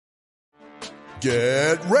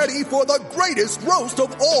Get ready for the greatest roast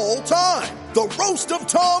of all time. The Roast of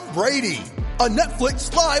Tom Brady. A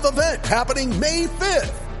Netflix live event happening May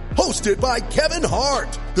 5th. Hosted by Kevin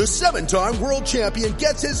Hart. The 7-time world champion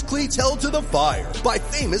gets his cleats held to the fire by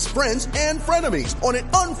famous friends and frenemies on an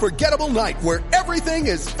unforgettable night where everything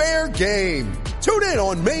is fair game. Tune in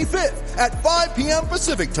on May 5th at 5 p.m.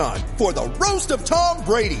 Pacific time for the Roast of Tom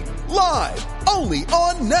Brady. Live only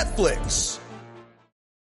on Netflix.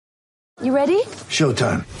 You ready?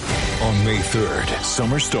 Showtime. On May 3rd,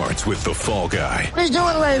 summer starts with The Fall Guy. Let's do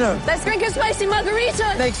it later. Let's drink a spicy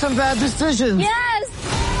margarita. Make some bad decisions.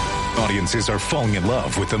 Yes! Audiences are falling in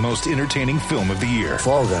love with the most entertaining film of the year.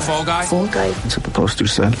 Fall Guy. Fall Guy? Fall Guy. That's what the poster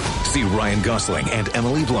said. See Ryan Gosling and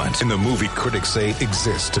Emily Blunt in the movie critics say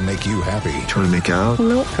exists to make you happy. Trying to make it out?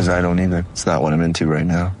 Nope. Because I don't either. It's not what I'm into right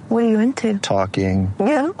now. What are you into? Talking.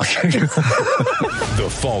 Yeah. The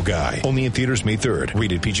Fall Guy. Only in theaters May 3rd.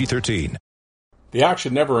 Rated PG-13. The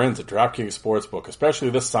action never ends at DraftKings Sportsbook, especially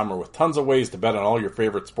this summer with tons of ways to bet on all your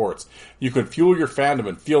favorite sports. You can fuel your fandom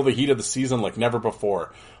and feel the heat of the season like never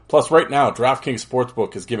before. Plus, right now, DraftKings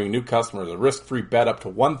Sportsbook is giving new customers a risk-free bet up to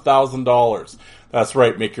 $1,000. That's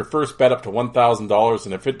right, make your first bet up to $1,000,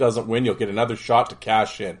 and if it doesn't win, you'll get another shot to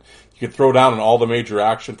cash in. You can throw down on all the major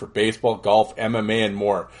action for baseball, golf, MMA, and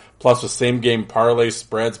more. Plus, with same-game parlays,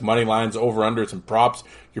 spreads, money lines, over-unders, and props,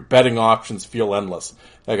 your betting options feel endless.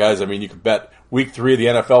 Now, guys, I mean, you could bet Week 3 of the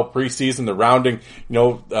NFL preseason, the rounding,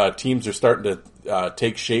 teams are starting to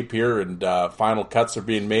take shape here, and final cuts are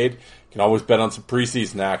being made. You can always bet on some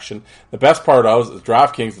preseason action. The best part of it is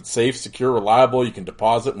DraftKings. It's safe, secure, reliable. You can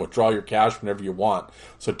deposit and withdraw your cash whenever you want.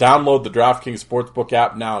 So download the DraftKings Sportsbook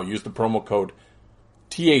app now. Use the promo code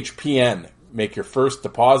THPN. Make your first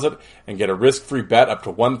deposit and get a risk-free bet up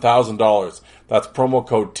to $1,000. That's promo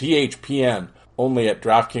code THPN only at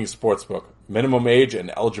DraftKings Sportsbook. Minimum age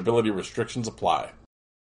and eligibility restrictions apply.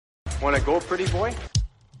 Want to go, pretty boy?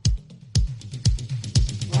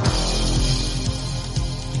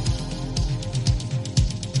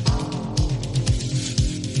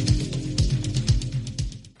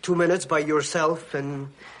 Two minutes by yourself and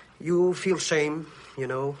you feel shame,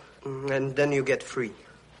 and then you get free.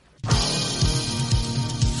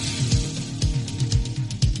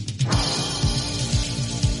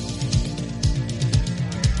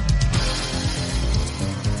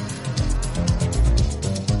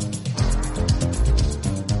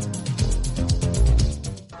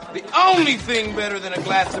 The only thing better than a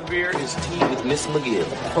glass of beer is tea with Miss McGill.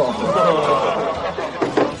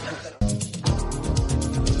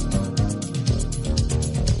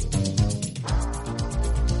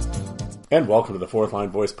 And welcome to the Fourth Line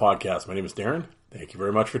Voice Podcast. My name is Darren. Thank you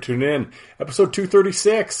very much for tuning in. Episode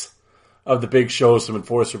 236 of the Big Show, some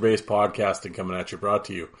Enforcer-based podcasting coming at you, brought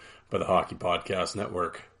to you by the Hockey Podcast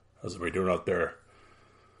Network. How's everybody doing out there?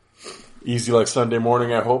 Easy like Sunday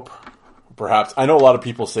morning, I hope. Perhaps. I know a lot of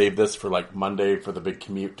people save this for like Monday for the big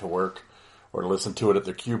commute to work or to listen to it at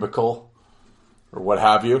their cubicle or what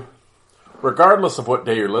have you. Regardless of what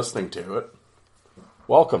day you're listening to it,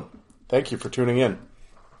 welcome. Thank you for tuning in.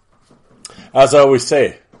 As I always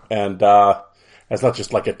say, and it's not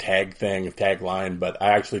just like a tagline, but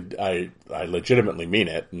I legitimately mean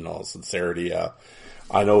it in all sincerity.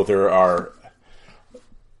 I know there are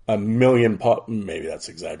a million, maybe that's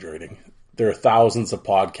exaggerating. There are thousands of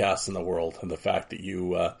podcasts in the world, and the fact that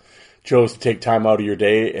you chose to take time out of your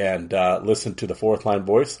day and listen to the Fourth Line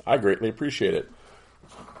Voice, I greatly appreciate it.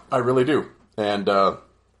 I really do. And I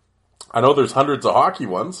know there's hundreds of hockey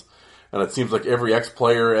ones, and it seems like every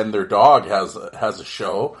ex-player and their dog has a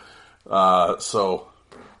show. So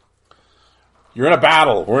you're in a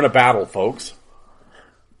battle. We're in a battle, folks.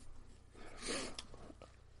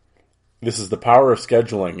 This is the power of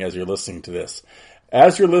scheduling as you're listening to this.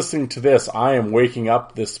 As you're listening to this, I am waking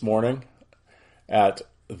up this morning at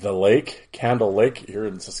the lake, Candle Lake, here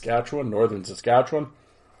in Saskatchewan, northern Saskatchewan,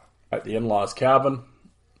 at the in-laws' cabin.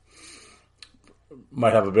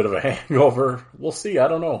 Might have a bit of a hangover. We'll see. I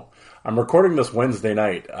don't know. I'm recording this Wednesday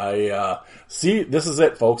night. See, this is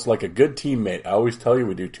it, folks. Like a good teammate, I always tell you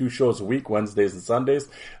we do 2 shows a week, Wednesdays and Sundays,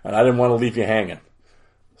 and I didn't want to leave you hanging.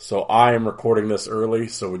 So I am recording this early,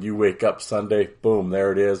 so when you wake up Sunday, boom,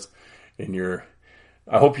 there it is in your...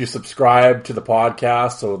 I hope you subscribe to the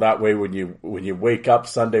podcast, so that way when you wake up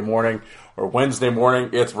Sunday morning or Wednesday morning,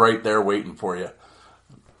 it's right there waiting for you.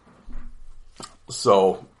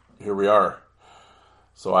 So here we are.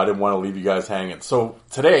 So I didn't want to leave you guys hanging. So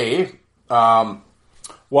today, I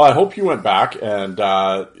hope you went back and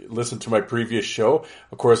listened to my previous show.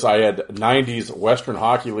 Of course, I had 90s Western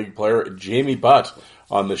Hockey League player Jamie Butt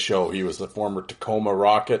on the show. He was the former Tacoma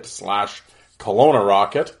Rocket / Kelowna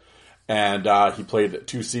Rocket. And he played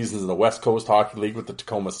 2 seasons in the West Coast Hockey League with the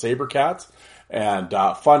Tacoma SaberCats. And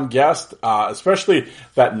fun guest, especially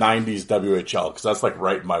that 90s WHL, because that's like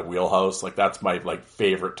right in my wheelhouse. Like that's my like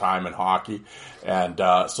favorite time in hockey. And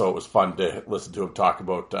so it was fun to listen to him talk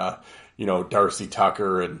about, Darcy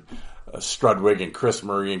Tucker and Strudwick and Chris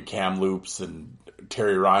Murray and Kamloops and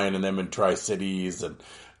Terry Ryan and them in Tri-Cities and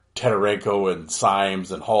Teterenko and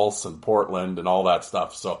Symes and Hulse and Portland and all that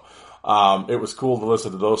stuff. So it was cool to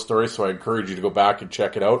listen to those stories, so I encourage you to go back and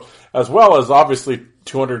check it out, as well as obviously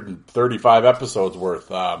 235 episodes worth.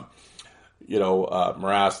 Morasti,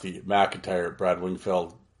 McIntyre, Brad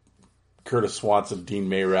Wingfield, Curtis Swanson, Dean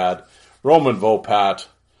Mayrad, Roman Vopat,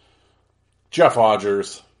 Jeff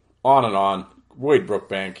Odgers, on and on, Wade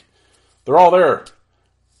Brookbank. They're all there.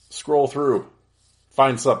 Scroll through,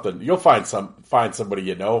 find something. You'll find somebody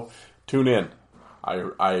you know. Tune in.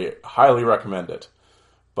 I highly recommend it.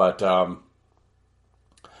 But,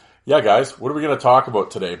 yeah, guys, what are we going to talk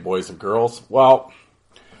about today, boys and girls? Well,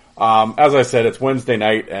 as I said, it's Wednesday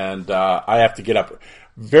night, and I have to get up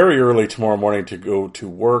very early tomorrow morning to go to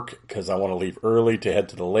work because I want to leave early to head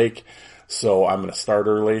to the lake. So I'm going to start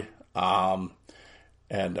early, and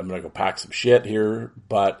I'm going to go pack some shit here.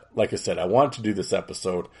 But like I said, I wanted to do this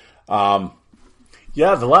episode. The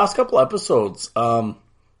last couple episodes,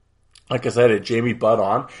 like I said, I had Jamie Budd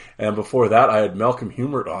on, and before that, I had Malcolm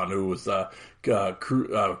Humert on, who was a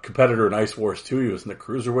competitor in Ice Wars 2. He was in the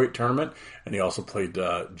Cruiserweight tournament, and he also played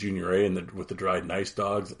Junior A with the Dryden Ice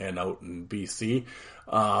Dogs and out in BC.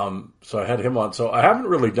 So I had him on. So I haven't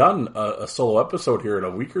really done a solo episode here in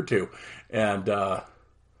a week or two, and I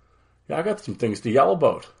got some things to yell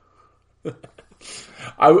about.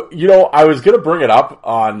 I was going to bring it up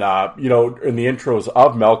on, in the intros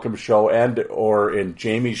of Malcolm's show or in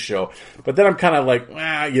Jamie's show, but then I'm kind of like,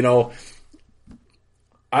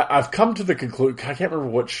 I've come to the conclusion. I can't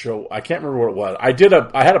remember what show. I can't remember what it was.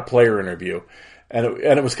 I had a player interview, and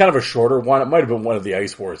it was kind of a shorter one. It might have been one of the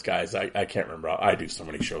Ice Wars guys. I can't remember. I do so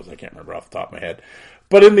many shows, I can't remember off the top of my head.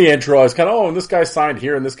 But in the intro, I was kind of, and this guy signed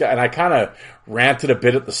here, and this guy, and I kind of ranted a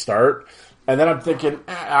bit at the start, and then I'm thinking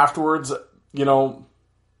afterwards,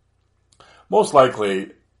 most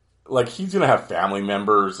likely, like, he's going to have family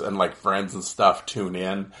members and, like, friends and stuff tune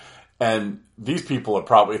in. And these people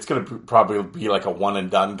it's going to probably be like a one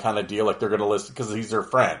and done kind of deal. Like, they're going to listen because he's their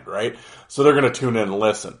friend, right? So they're going to tune in and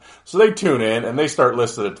listen. So they tune in and they start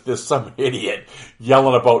listening to some idiot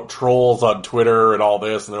yelling about trolls on Twitter and all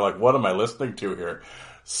this. And they're like, what am I listening to here?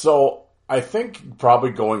 So I think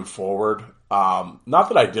probably going forward, not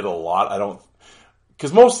that I did a lot,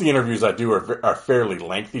 because most of the interviews I do are fairly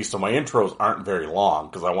lengthy, so my intros aren't very long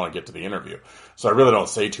because I want to get to the interview. So I really don't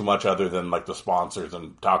say too much other than like the sponsors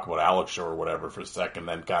and talk about Alex Show or whatever for a second,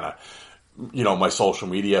 then kind of, my social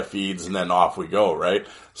media feeds, and then off we go, right?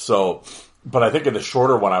 So, but I think in the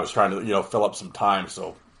shorter one I was trying to, fill up some time,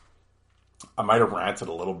 so I might have ranted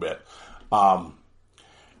a little bit.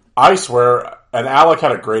 I swear, and Alec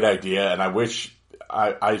had a great idea, and I wish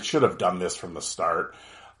I should have done this from the start.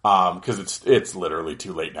 Because it's literally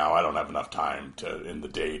too late now. I don't have enough time in the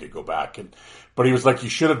day to go back. But he was like, we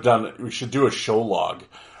should do a show log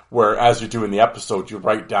where as you're doing the episode, you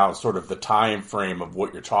write down sort of the time frame of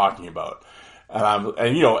what you're talking about.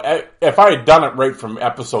 If I had done it right from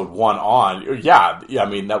episode 1 on,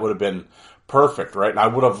 that would have been perfect, right? And I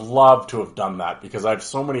would have loved to have done that because I have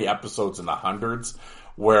so many episodes in the hundreds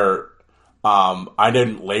where, I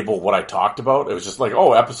didn't label what I talked about. It was just like,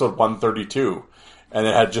 episode 132. And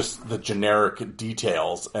it had just the generic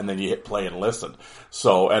details, and then you hit play and listen.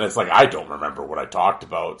 So, and it's like, I don't remember what I talked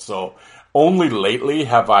about. So, only lately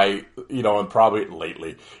have I, and probably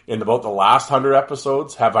lately, in about the last 100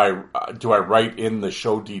 episodes, do I write in the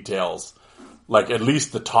show details, like at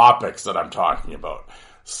least the topics that I'm talking about.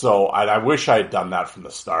 So, and I wish I had done that from the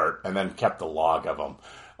start, and then kept the log of them,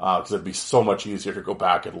 because it'd be so much easier to go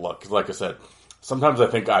back and look. Because like I said, sometimes I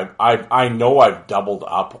think I know I've doubled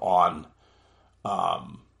up on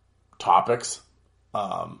topics,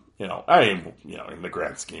 in the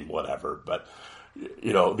grand scheme, whatever, but,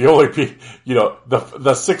 the only,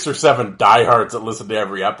 the 6 or 7 diehards that listen to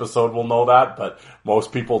every episode will know that, but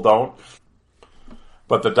most people don't,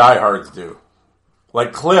 but the diehards do.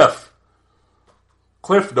 Like Cliff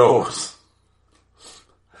knows.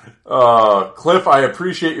 Cliff, I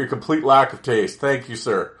appreciate your complete lack of taste. Thank you,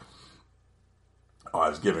 sir. I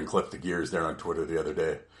was giving Cliff the gears there on Twitter the other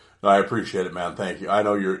day. No, I appreciate it, man. Thank you. I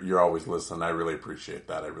know you're always listening. I really appreciate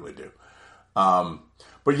that. I really do.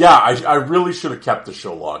 But yeah, I really should have kept the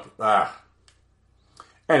show log.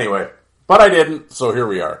 Anyway, but I didn't, so here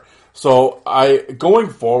we are. So going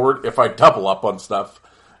forward, if I double up on stuff,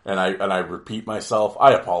 and I repeat myself,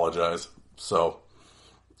 I apologize. So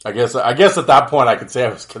I guess at that point I could say I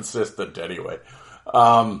was consistent anyway.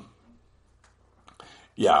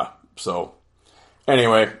 Yeah. So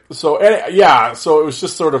anyway, so it was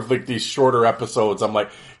just sort of like these shorter episodes. I'm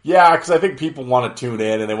like, yeah, because I think people want to tune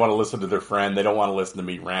in and they want to listen to their friend. They don't want to listen to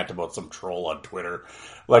me rant about some troll on Twitter.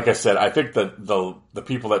 Like I said, I think that the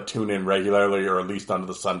people that tune in regularly, or at least onto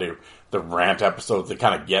the rant episodes, they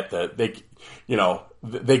kind of get they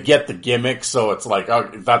get the gimmick. So it's like, oh,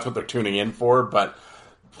 that's what they're tuning in for. But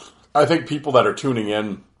I think people that are tuning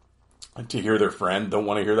in to hear their friend don't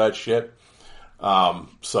want to hear that shit.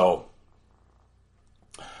 So,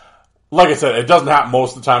 like I said, it doesn't happen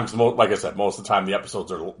most of the time, because like I said, most of the time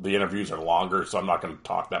the interviews are longer, so I'm not going to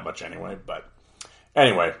talk that much anyway. But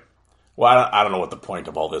anyway, well, I don't know what the point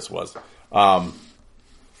of all this was.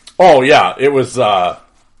 Oh yeah, it was, here,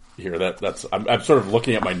 I'm sort of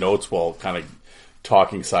looking at my notes while kind of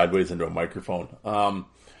talking sideways into a microphone.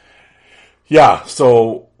 Yeah,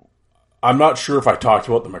 so I'm not sure if I talked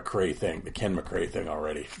about the Ken McRae thing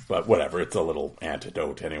already, but whatever, it's a little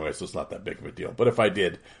antidote anyway, so it's not that big of a deal. But if I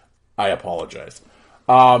did, I apologize.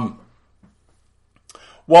 Well,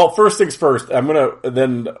 first things first, what I'm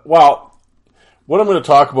going to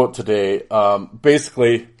talk about today,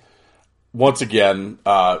 basically, once again,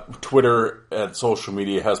 Twitter and social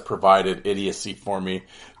media has provided idiocy for me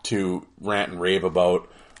to rant and rave about.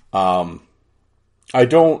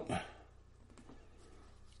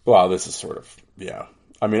 This is sort of, yeah.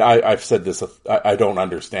 I mean, I've said this, I don't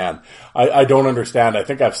understand. I don't understand. I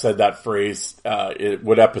think I've said that phrase,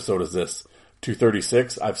 what episode is this?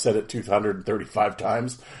 236? I've said it 235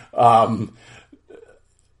 times. I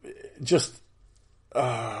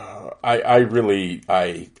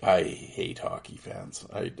hate hockey fans.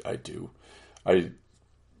 I do.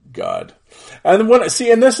 God. And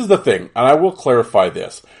and this is the thing, and I will clarify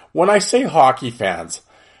this. When I say hockey fans,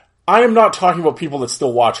 I am not talking about people that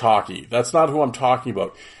still watch hockey. That's not who I'm talking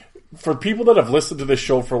about. For people that have listened to this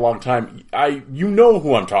show for a long time, you know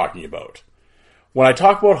who I'm talking about. When I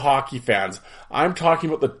talk about hockey fans, I'm talking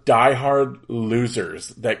about the diehard losers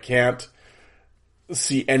that can't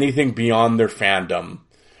see anything beyond their fandom.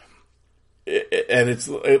 And it's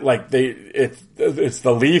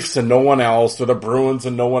the Leafs and no one else, or the Bruins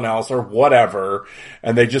and no one else, or whatever.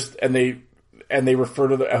 And they refer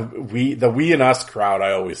to the we and us crowd,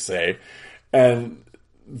 I always say. And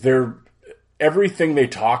everything they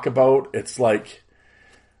talk about, it's like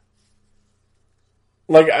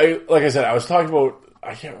I said, I was talking about,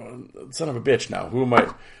 son of a bitch now, who am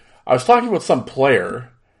I? I was talking about some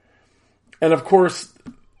player, and of course,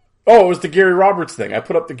 it was the Gary Roberts thing. I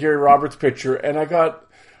put up the Gary Roberts picture, and I got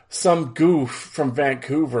some goof from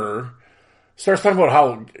Vancouver starts talking about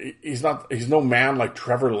how he's no man like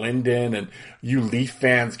Trevor Linden, and you Leaf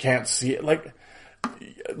fans can't see it. Like,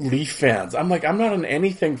 Leaf fans. I'm like, I'm not an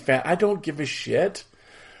anything fan. I don't give a shit.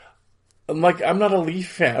 I'm not a Leaf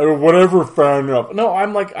fan or whatever fan of. No,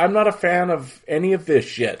 I'm not a fan of any of this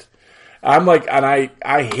shit. I'm like, and I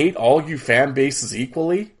hate all you fan bases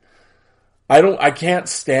equally. I can't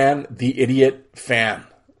stand the idiot fan.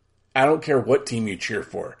 I don't care what team you cheer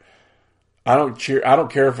for. I don't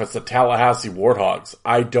care if it's the Tallahassee Warthogs.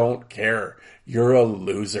 I don't care. You're a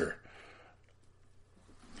loser.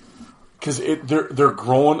 Because they're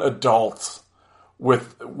grown adults when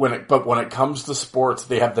it comes to sports,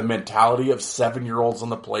 they have the mentality of 7-year-olds on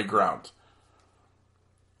the playground.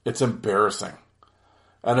 It's embarrassing.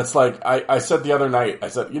 And it's like, I said the other night, I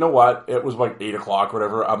said, you know what? It was like 8 o'clock or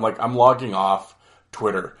whatever. I'm logging off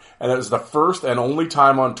Twitter. And it was the first and only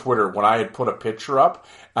time on Twitter when I had put a picture up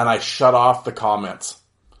and I shut off the comments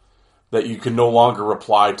that you could no longer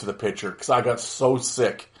reply to the picture. Because I got so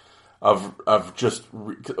sick of just,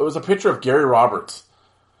 it was a picture of Gary Roberts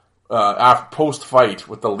after post-fight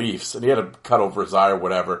with the Leafs. And he had a cut over his eye or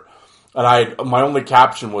whatever. And my only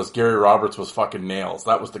caption was Gary Roberts was fucking nails.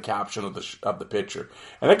 That was the caption of the picture.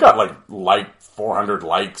 And it got like 400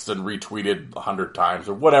 likes and retweeted 100 times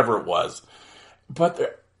or whatever it was.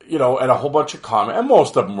 But, and a whole bunch of comments. And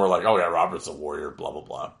most of them were like, oh yeah, Roberts a warrior, blah, blah,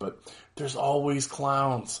 blah. But there's always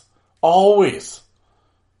clowns. Always.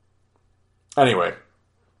 Anyway,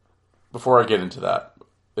 before I get into that,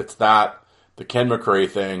 it's the Ken McRae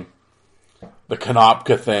thing, the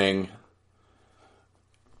Konopka thing.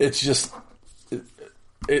 It's just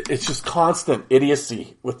constant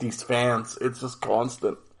idiocy with these fans. It's just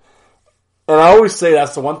constant. And I always say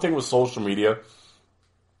that's the one thing with social media.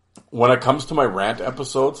 When it comes to my rant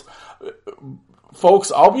episodes,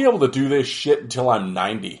 folks, I'll be able to do this shit until I'm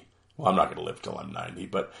 90. Well, I'm not going to live till I'm 90,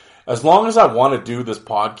 but as long as I want to do this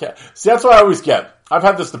podcast, see, that's what I always get. I've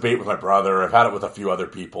had this debate with my brother. I've had it with a few other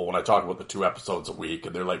people when I talk about the 2 episodes a week,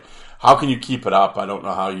 and they're like, how can you keep it up? I don't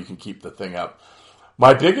know how you can keep the thing up.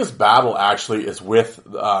 My biggest battle actually is with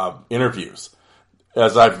interviews.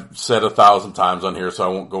 As I've said 1,000 times on here, so I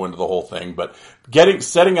won't go into the whole thing, but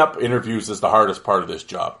setting up interviews is the hardest part of this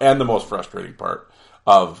job and the most frustrating part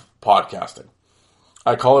of podcasting.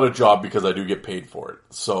 I call it a job because I do get paid for it,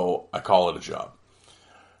 so I call it a job.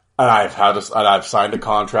 And I've signed a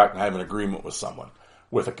contract and I have an agreement with someone,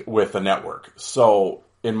 with a network. So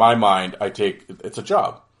in my mind, it's a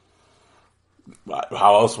job.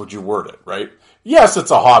 How else would you word it, right? Yes, it's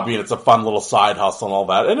a hobby and it's a fun little side hustle and all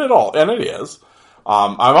that, and it is.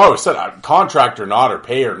 I've always said, contract or not, or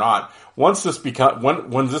pay or not, when this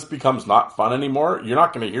becomes not fun anymore, you're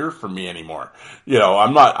not going to hear from me anymore.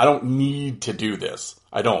 I don't need to do this.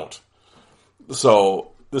 I don't.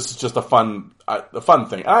 So this is just a fun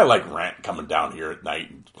thing. I like rant coming down here at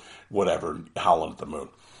night and whatever, howling at the moon.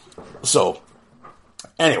 So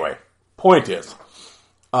anyway, point is,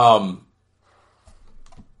 I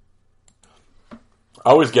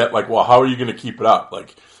always get like, well, how are you going to keep it up?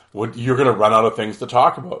 Like, you're going to run out of things to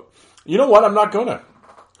talk about. You know what? I'm not going to.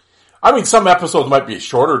 I mean, some episodes might be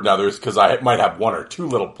shorter than others because I might have 1 or 2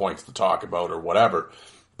 little points to talk about or whatever.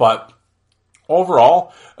 But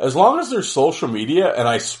overall, as long as there's social media and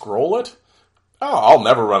I scroll it, I'll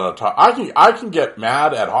never run out of time. I can get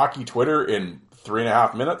mad at hockey Twitter in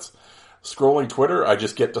 3.5 minutes. Scrolling Twitter, I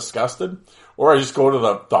just get disgusted. Or I just go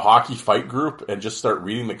to the hockey fight group and just start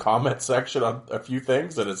reading the comment section on a few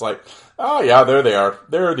things. And it's like, oh yeah, there they are.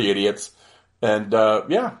 They're the idiots. And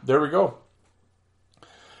yeah, there we go.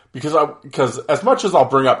 Because as much as I'll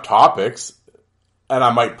bring up topics, and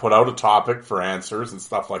I might put out a topic for answers and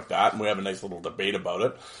stuff like that, and we have a nice little debate about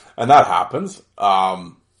it, and that happens,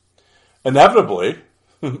 inevitably,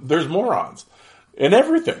 there's morons in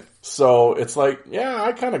everything. So it's like, yeah,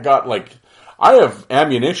 I kind of got like, I have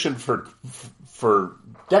ammunition for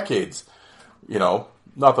decades, not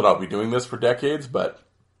that I'll be doing this for decades, but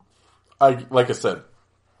like I said,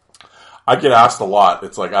 I get asked a lot.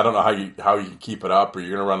 It's like, I don't know how you keep it up, or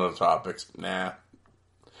you're going to run out of topics. Nah.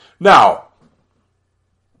 Now,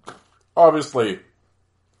 obviously,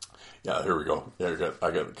 yeah, here we go. Yeah,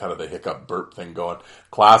 I got kind of the hiccup burp thing going.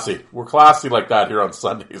 Classy. We're classy like that here on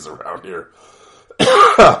Sundays around here.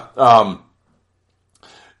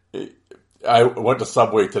 I went to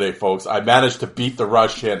Subway today, folks. I managed to beat the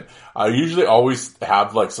rush in. I usually always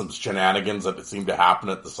have like some shenanigans that seem to happen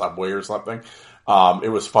at the Subway or something. It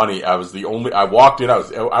was funny. I walked in,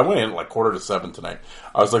 I went in at like 6:45 tonight.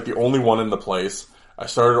 I was like the only one in the place. I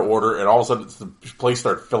started to order, and all of a sudden the place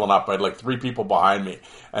started filling up. I had like 3 people behind me.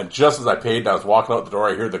 And just as I paid and I was walking out the door,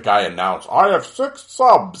 I hear the guy announce, I have 6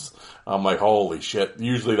 subs. I'm like, holy shit.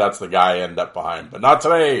 Usually that's the guy I end up behind. But not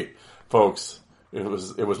today, folks. It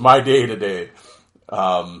was my day today.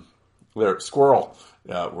 There, squirrel.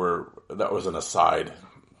 Yeah, that was an aside. Is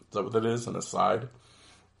that what that is? An aside?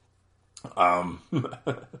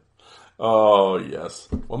 Oh, yes.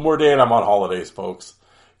 One more day and I'm on holidays, folks.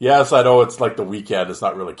 Yes, I know it's like the weekend. It's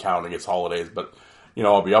not really counting. It's holidays. But,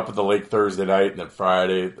 I'll be up at the lake Thursday night and then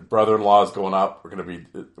Friday. The brother-in-law is going up. We're going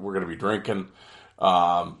to be drinking.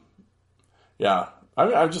 Yeah.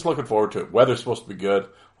 I'm just looking forward to it. Weather's supposed to be good.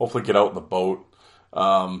 Hopefully get out in the boat.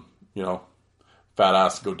 Fat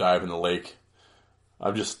ass to go dive in the lake.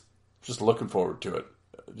 I'm just looking forward to it.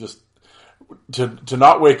 Just to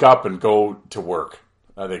not wake up and go to work,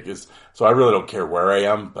 I think so I really don't care where I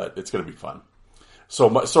am, but it's going to be fun.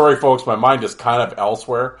 So sorry folks, my mind is kind of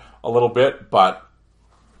elsewhere a little bit, but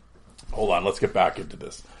hold on, let's get back into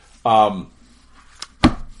this.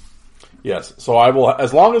 Yes, so I will,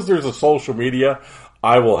 as long as there's a social media,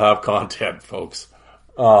 I will have content, folks.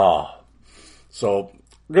 So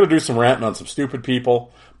we're going to do some ranting on some stupid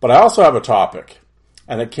people, but I also have a topic,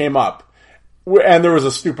 and it came up, and there was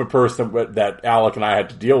a stupid person that Alec and I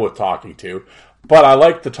had to deal with talking to, but I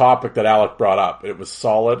liked the topic that Alec brought up. It was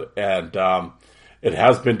solid, and it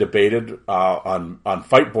has been debated on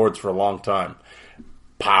fight boards for a long time.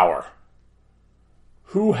 Power.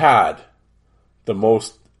 Who had the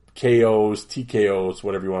most KOs, TKOs,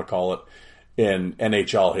 whatever you want to call it, in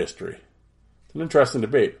NHL history? It's an interesting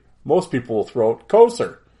debate. Most people will throw out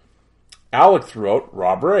Koser. Alec threw out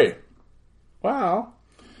Rob Ray. Wow.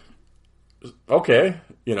 Okay,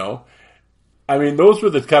 I mean, those were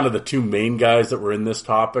the kind of the 2 main guys that were in this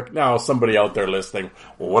topic. Now, somebody out there listening,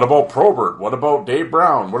 well, what about Probert? What about Dave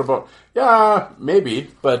Brown? What about, yeah, maybe,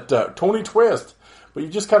 but Tony Twist. But you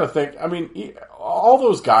just kind of think, I mean, all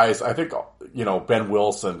those guys, I think, Ben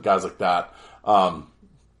Wilson, guys like that,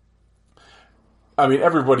 I mean,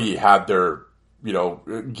 everybody had their,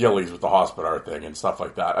 gillies with the Hospodar thing and stuff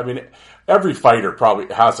like that. I mean, every fighter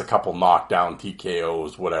probably has a couple knockdown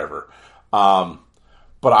TKOs, whatever. But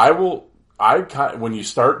when you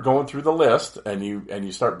start going through the list and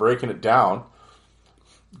you start breaking it down,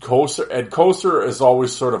 Kosar is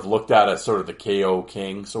always sort of looked at as sort of the KO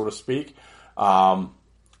king, so to speak.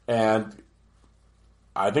 And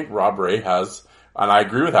I think Rob Ray has, and I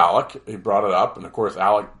agree with Alec, he brought it up, and of course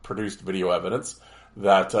Alec produced video evidence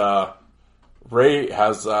that Ray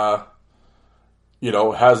has a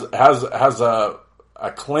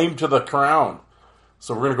claim to the crown.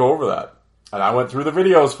 So we're going to go over that. And I went through the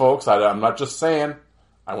videos, folks. I'm not just saying.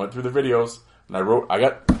 I went through the videos, and I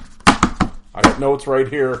got notes right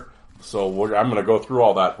here. So I'm going to go through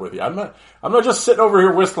all that with you. I'm not just sitting over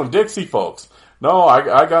here whistling Dixie, folks. No,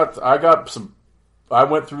 I got some. I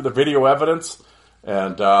went through the video evidence,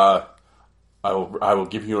 and I will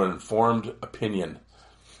give you an informed opinion.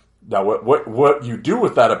 Now, what you do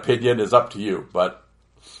with that opinion is up to you, but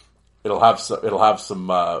it'll have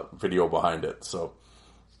some video behind it. So,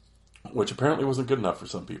 which apparently wasn't good enough for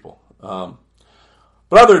some people. But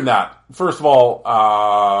other than that, first of all,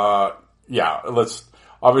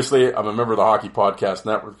 obviously, I'm a member of the Hockey Podcast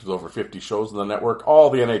Network. There's over 50 shows in the network.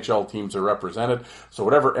 All the NHL teams are represented. So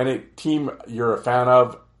whatever team you're a fan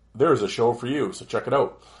of, there's a show for you. So check it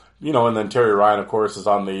out. And then Terry Ryan, of course, is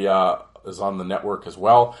on the network as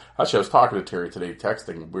well. Actually, I was talking to Terry today,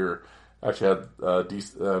 texting. We actually had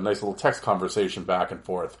a nice little text conversation back and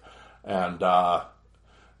forth. And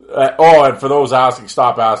and for those asking,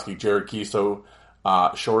 stop asking. Jared Kiso,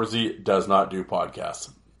 Shorzy does not do podcasts.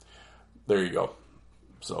 There you go.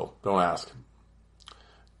 So don't ask.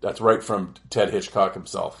 That's right from Ted Hitchcock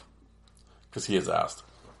himself, because he has asked.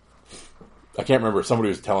 I can't remember. Somebody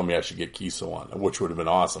was telling me I should get Kiso on, which would have been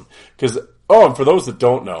awesome. And for those that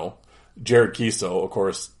don't know, Jared Kiso, of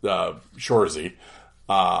course, Shorzy,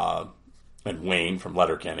 and Wayne from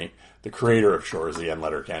Letterkenny, the creator of Shorzy and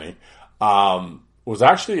Letterkenny, was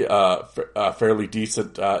actually a fairly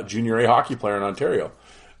decent junior A hockey player in Ontario.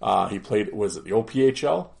 He played, was it the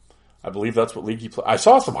OPHL? I believe that's what league he played. I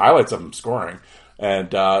saw some highlights of him scoring,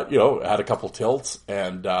 and had a couple tilts,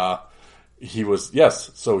 and he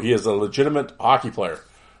is a legitimate hockey player.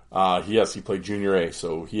 He played junior A,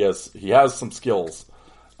 so he has some skills.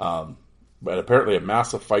 But apparently a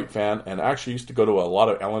massive fight fan, and actually used to go to a lot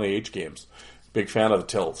of LNAH games. Big fan of the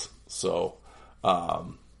tilts. So, but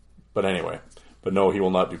no, he will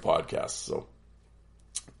not do podcasts. So,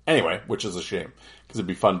 anyway, which is a shame, because it'd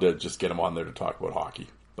be fun to just get him on there to talk about hockey,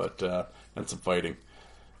 and some fighting.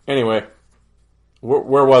 Anyway,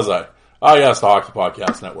 where was I? Oh, yes, the Hockey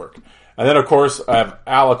Podcast Network. And then, of course, I have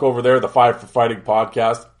Alec over there, the Five for Fighting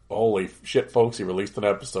podcast. Holy shit, folks, he released an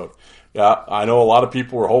episode. Yeah, I know a lot of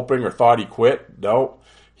people were hoping or thought he quit. No,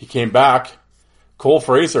 he came back. Cole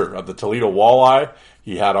Fraser of the Toledo Walleye,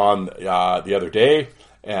 he had on the other day,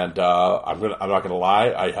 and I'm not gonna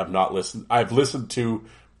lie, I have not listened. I've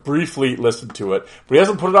briefly listened to it, but he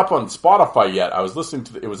hasn't put it up on Spotify yet. I was listening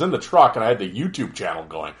to it was in the truck, and I had the YouTube channel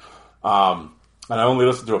going, and I only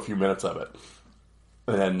listened to a few minutes of it,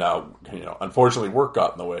 and then unfortunately work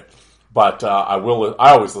got in the way. But I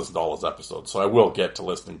always listen to all his episodes, so I will get to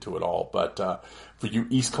listening to it all. But for you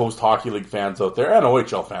East Coast Hockey League fans out there, and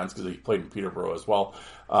OHL fans, because he played in Peterborough as well,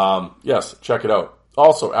 yes, check it out.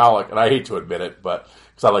 Also, Alec, and I hate to admit it, but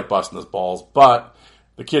because I like busting his balls, but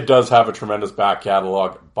the kid does have a tremendous back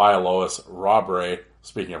catalog. Bialois, Rob Ray,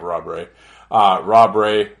 speaking of Rob Ray,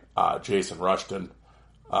 Jason Rushton,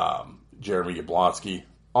 Jeremy Yablonsky,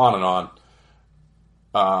 on and on.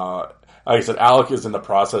 Like I said, Alec is in the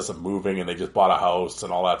process of moving, and they just bought a house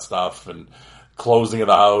and all that stuff, and closing of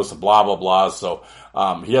the house and blah, blah, blah. So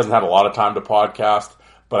he hasn't had a lot of time to podcast,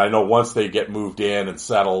 but I know once they get moved in and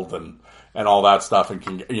settled and all that stuff and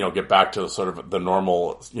can, get back to sort of the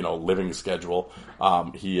normal, living schedule,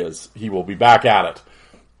 he will be back at it.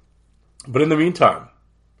 But in the meantime,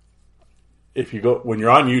 when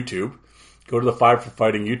you're on YouTube, go to the Five for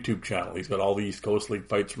Fighting YouTube channel. He's got all the East Coast League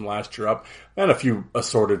fights from last year up, and a few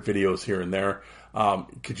assorted videos here and there.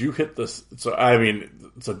 Could you hit this? So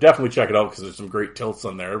definitely check it out, because there's some great tilts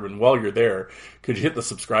on there. And while you're there, could you hit the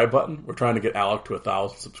subscribe button? We're trying to get Alec to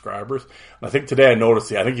 1,000 subscribers. And I think today I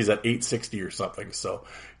noticed, I think he's at 860 or something. So,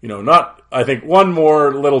 I think one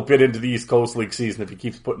more little bit into the East Coast League season, if he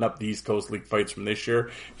keeps putting up the East Coast League fights from this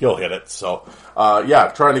year, he'll hit it. So,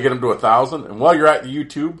 trying to get him to 1,000. And while you're at the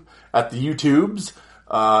YouTubes,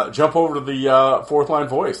 jump over to the Fourth Line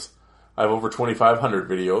Voice. I have over 2,500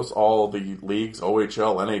 videos, all the leagues,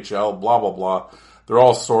 OHL, NHL, blah, blah, blah. They're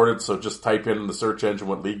all sorted, so just type in the search engine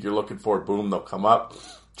what league you're looking for. Boom, they'll come up.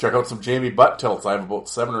 check out some Jamie butt tilts. I have about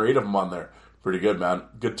 7 or 8 of them on there. Pretty good, man.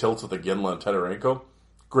 Good tilts with Iginla and Tedarenko.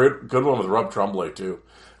 Great, good one with Rob Tremblay, too.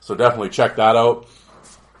 So definitely check that out.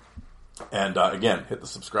 And again, hit the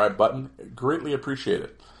subscribe button. Greatly appreciate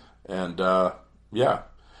it. And yeah.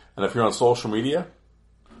 And if you're on social media,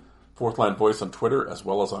 Fourth Line Voice on Twitter as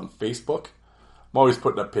well as on Facebook. I'm always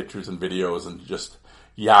putting up pictures and videos and just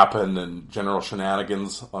yapping and general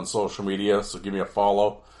shenanigans on social media. So give me a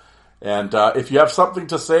follow. And if you have something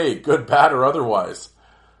to say, good, bad, or otherwise,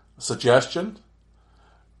 a suggestion,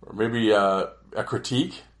 or maybe a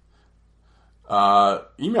critique,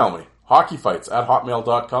 email me.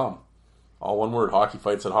 hockeyfights@hotmail.com. All one word,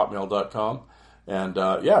 hockeyfights@hotmail.com. And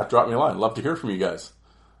yeah, drop me a line. Love to hear from you guys.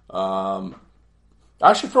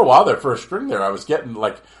 Actually, for a while there, for a string there, I was getting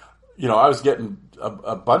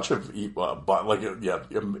a bunch of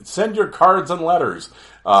send your cards and letters.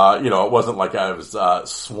 It wasn't like I was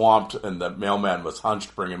swamped and the mailman was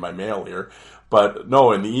hunched bringing my mail here. But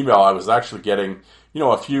no, in the email, I was actually getting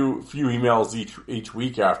a few emails each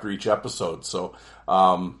week after each episode. So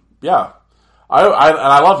yeah.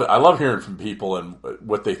 I love it. I love hearing from people and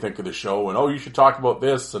what they think of the show, and you should talk about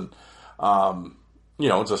this, and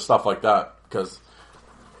just stuff like that. Because,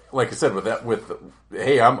 like I said,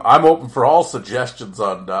 hey, I'm open for all suggestions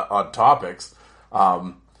on topics.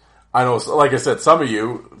 I know, like I said, some of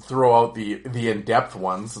you throw out the in-depth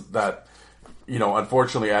ones that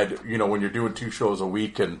unfortunately, when you're doing 2 shows a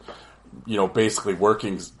week and basically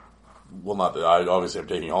working, well, not that I obviously I'm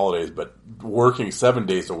taking holidays, but working 7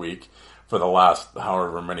 days a week for the last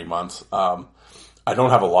however many months. I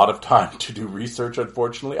don't have a lot of time to do research,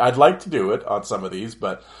 unfortunately. I'd like to do it on some of these,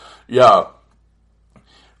 but yeah,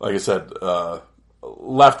 like I said,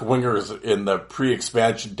 left-wingers in the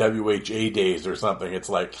pre-expansion WHA days or something. It's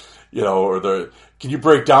like, can you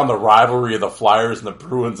break down the rivalry of the Flyers and the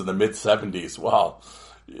Bruins in the mid-70s? Well,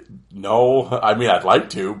 no. I mean, I'd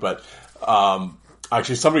like to, but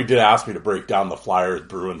actually somebody did ask me to break down the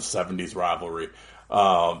Flyers-Bruins 70s rivalry.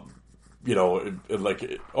 And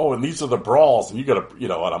these are the brawls, and you gotta,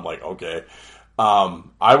 and I'm like, okay.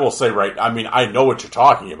 I will say I know what you're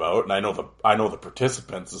talking about, and I know the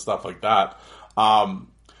participants and stuff like that.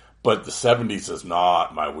 But the 70s is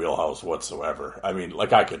not my wheelhouse whatsoever. I mean,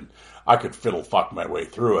 I could fiddle fuck my way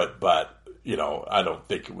through it, but, I don't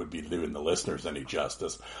think it would be doing the listeners any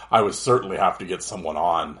justice. I would certainly have to get someone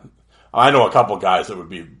on. I know a couple guys that would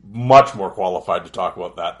be much more qualified to talk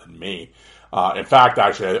about that than me. In fact,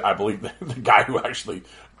 actually, I believe the guy who actually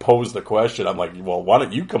posed the question, I'm like, well, why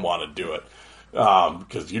don't you come on and do it?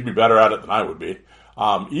 Because you'd be better at it than I would be.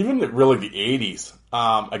 Even really the 80s.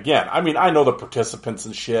 Again, I mean, I know the participants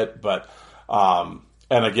and shit, but,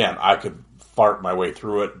 and again, I could fart my way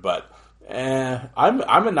through it, but, I'm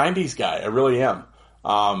a 90s guy. I really am.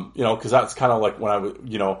 Cause that's kind of like when I was,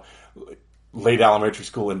 late elementary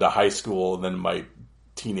school into high school and then my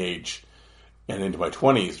teenage and into my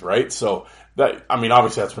 20s, right? So that, I mean,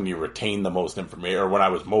 obviously that's when you retain the most information, or when I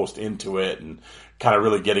was most into it and kind of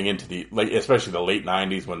really getting into especially the late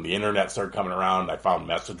 90s when the internet started coming around and I found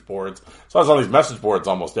message boards. So I was on these message boards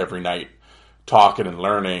almost every night talking and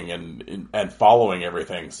learning and following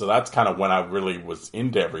everything. So that's kind of when I really was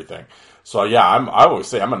into everything. So yeah, I always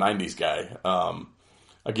say I'm a 90s guy.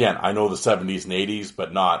 Again, I know the 70s and 80s,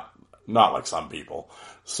 but not like some people.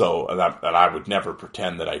 So, and I would never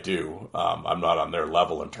pretend that I do. I'm not on their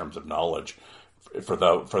level in terms of knowledge for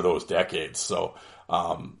those decades. So,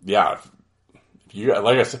 yeah, if you,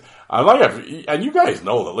 like I said, and you guys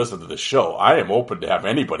know that listen to this show, I am open to have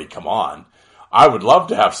anybody come on. I would love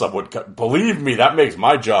to have someone, believe me, that makes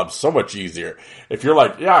my job so much easier. If you're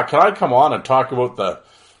like, yeah, can I come on and talk about the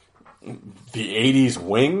 80s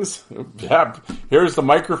wings? Yeah, here's the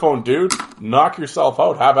microphone, dude. Knock yourself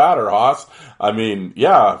out. Have at her, Haas. I mean,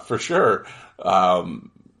 yeah, for sure.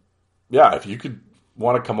 Yeah, if you could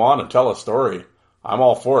want to come on and tell a story, I'm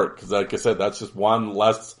all for it. Because like I said, that's just one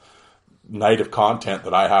less night of content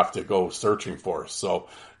that I have to go searching for. So,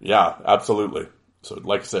 yeah, absolutely. So,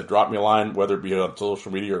 like I said, drop me a line, whether it be on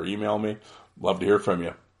social media or email me. Love to hear from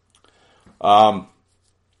you.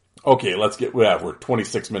 Okay, we're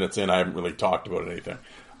 26 minutes in. I haven't really talked about anything.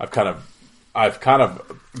 I've kind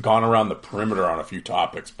of gone around the perimeter on a few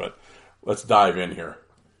topics, but let's dive in here.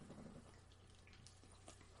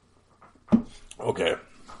 Okay.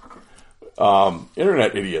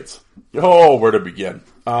 Internet idiots. Oh, where to begin?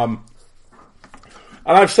 And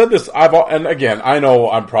I've said this, and again, I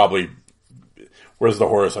know I'm probably, where's the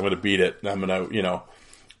horse? I'm going to beat it, and I'm going to,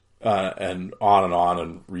 and on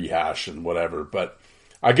and rehash and whatever, but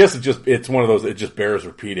I guess it's one of those, it just bears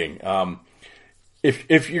repeating.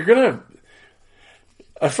 If you're gonna,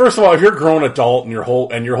 First of all, if you're a grown adult and your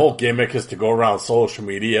whole gimmick is to go around social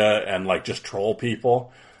media and like just troll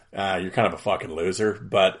people, you're kind of a fucking loser.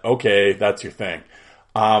 But okay, that's your thing.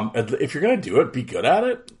 If you're gonna do it, be good at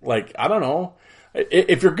it. Like, I don't know.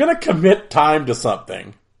 If you're gonna commit time to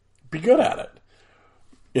something, be good at it.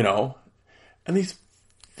 You know? And these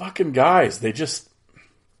fucking guys, they just...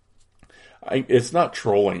 it's not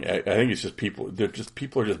trolling. I think it's just people.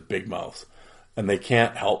 People are just big mouths. And they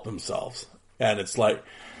can't help themselves. And it's like...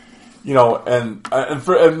 You know, and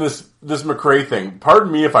this McRae thing,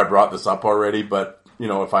 pardon me if I brought this up already, but, you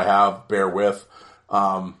know, if I have, bear with.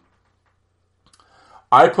 I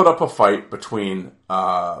put up a fight between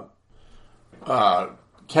Ken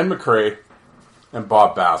McRae and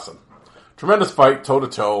Bob Basson. Tremendous fight,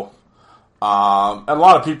 toe-to-toe. And a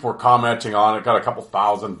lot of people were commenting on it. Got a couple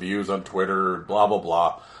thousand views on Twitter, blah, blah,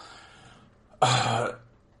 blah.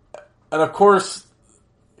 And of course,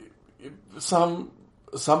 some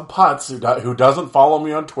putz who doesn't follow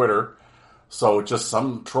me on Twitter, so just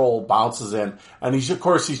some troll bounces in, and he's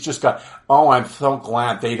just got, oh, I'm so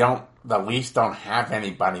glad the Leafs don't have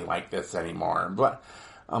anybody like this anymore. But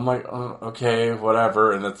I'm like, oh, okay,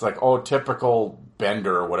 whatever. And it's like, oh, typical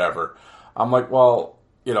Bender or whatever. I'm like, well,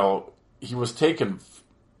 you know, he was taken,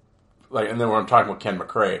 like, and then when I'm talking about Ken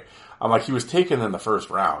McRae, I'm like, he was taken in the first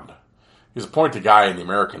round. He was a pointed guy in the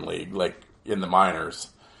American League, like in the minors.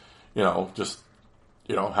 You know, just,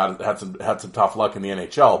 you know, had some tough luck in the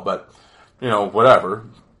NHL, but, you know, whatever.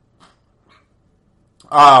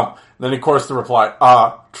 Then, of course, the reply,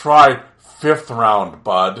 try 5th round,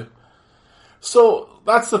 bud. So,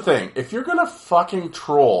 that's the thing. If you're gonna fucking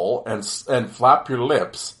troll and flap your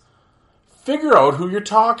lips, figure out who you're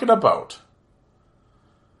talking about.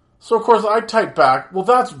 So, of course, I type back, well,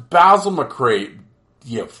 that's Basil McRae,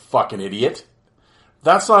 you fucking idiot.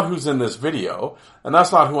 That's not who's in this video, and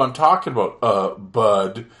that's not who I'm talking about,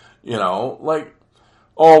 bud. You know, like,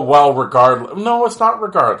 oh, well, regardless. No, it's not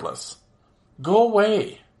regardless. Go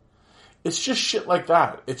away. It's just shit like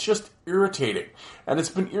that. It's just irritating. And it's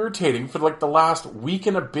been irritating for like the last week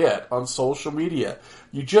and a bit on social media.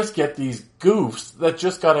 You just get these goofs that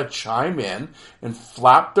just gotta chime in and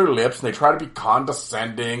flap their lips, and they try to be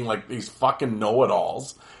condescending like these fucking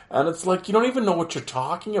know-it-alls. And it's like, you don't even know what you're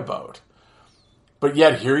talking about. But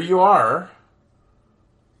yet here you are.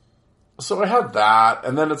 So I had that,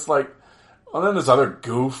 and then it's like, and then this other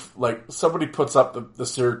goof, like somebody puts up the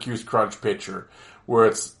Syracuse Crunch picture where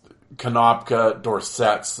it's Konopka,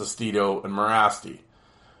 Dorsett, Sestito, and Morasti.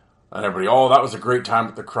 And everybody, oh, that was a great time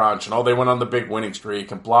at the Crunch, and oh, they went on the big winning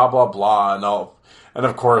streak, and blah, blah, blah, and all. And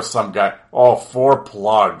of course, some guy, oh, 4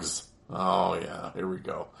 plugs. Oh, yeah, here we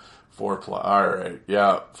go. 4 plugs. All right,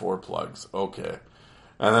 yeah, 4 plugs. Okay.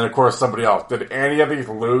 And then, of course, somebody else. Did any of these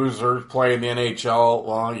losers play in the NHL?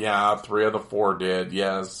 Well, yeah, 3 of the 4 did,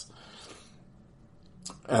 yes.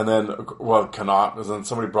 And then, well, Konopka. Then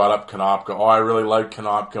somebody brought up Konopka. Oh, I really liked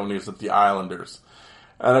Konopka when he was at the Islanders.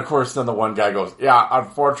 And, of course, then the one guy goes, yeah,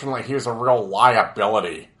 unfortunately, he's a real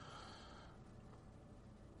liability.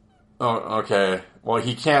 Oh, okay. Well,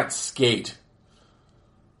 he can't skate.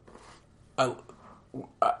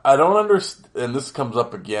 I don't understand, and this comes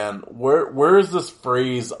up again. Where is this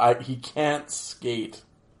phrase? He can't skate.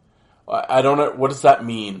 I don't know. What does that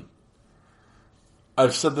mean?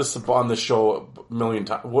 I've said this on the show a million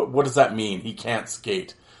times. What does that mean? He can't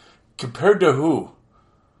skate. Compared to who?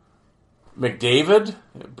 McDavid?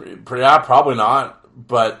 Yeah, probably not.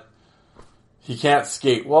 But he can't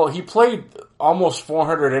skate. Well, he played almost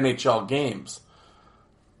 400 NHL games.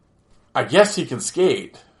 I guess he can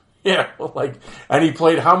skate. Yeah, like, and he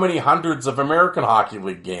played how many hundreds of American Hockey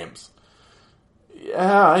League games?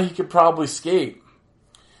 Yeah, he could probably skate.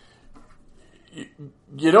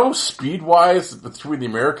 You know, speed-wise, between the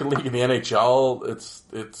American League and the NHL,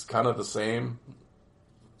 it's kind of the same.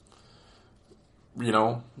 You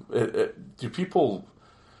know, do people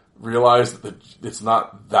realize that it's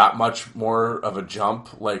not that much more of a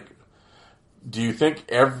jump? Like, do you think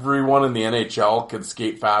everyone in the NHL can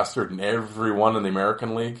skate faster than everyone in the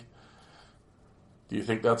American League? Do you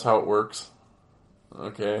think that's how it works?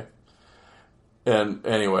 Okay. And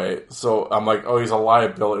anyway, so I'm like, oh, he's a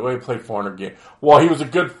liability. Well, he played 400 games. Well, he was a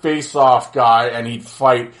good face-off guy, and he'd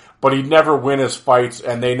fight, but he'd never win his fights,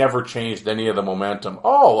 and they never changed any of the momentum.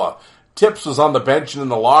 Oh, Tips was on the bench and in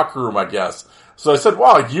the locker room, I guess. So I said,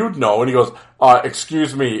 well, you'd know. And he goes,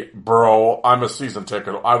 excuse me, bro, I was a season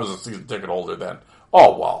ticket holder then.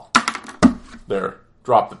 Oh, well. There,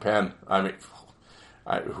 drop the pen. I mean,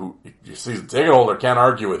 your season ticket holder can't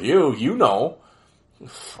argue with you. You know.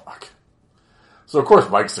 Fuck. So, of course,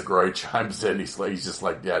 Mike Segroy chimes in. He's just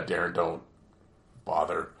like, yeah, Darren, don't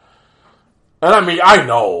bother. And I mean, I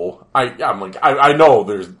know, I know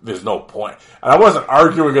there's no point. And I wasn't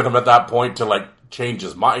arguing with him at that point to, like, change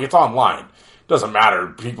his mind. It's online. It doesn't matter.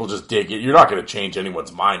 People just dig it. You're not going to change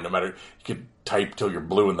anyone's mind, no matter, you could type till you're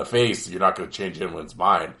blue in the face. You're not going to change anyone's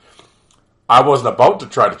mind. I wasn't about to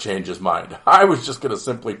try to change his mind. I was just going to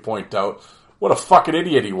simply point out what a fucking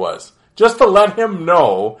idiot he was. Just to let him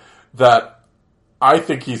know that I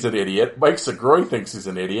think he's an idiot. Mike Segroy thinks he's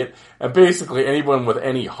an idiot. And basically anyone with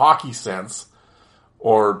any hockey sense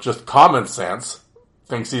or just common sense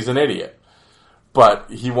thinks he's an idiot.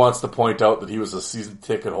 But he wants to point out that he was a season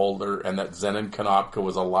ticket holder and that Zenon Konopka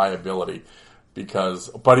was a liability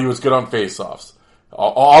but he was good on faceoffs.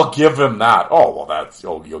 I'll give him that. Oh, well,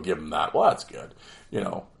 you'll give him that. Well, that's good.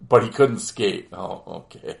 But he couldn't skate. Oh,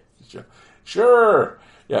 okay. Sure.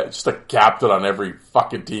 Yeah, just a captain on every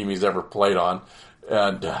fucking team he's ever played on.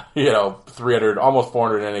 And, 300, almost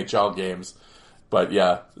 400 NHL games. But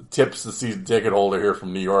yeah, Tips, the season ticket holder here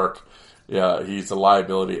from New York. Yeah, he's a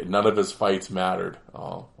liability. None of his fights mattered.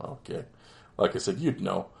 Oh, okay. Like I said, you'd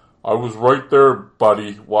know. I was right there,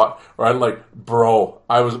 buddy. What? Or I'm like, bro.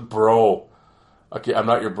 I was bro. Okay, I'm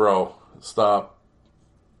not your bro. Stop.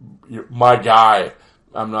 You're my guy.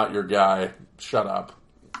 I'm not your guy. Shut up.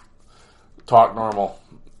 Talk normal.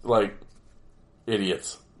 Like,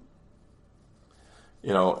 idiots.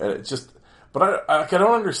 And it just... But I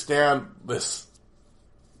don't understand this.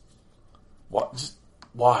 What? Just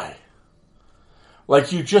why?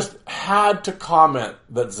 Like, you just had to comment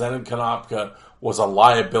that Zenon Konopka was a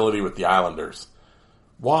liability with the Islanders.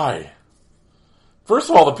 Why? First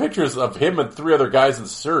of all, the pictures of him and 3 other guys in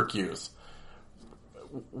Syracuse.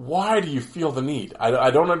 Why do you feel the need? I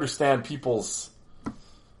don't understand people's...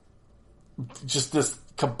 just this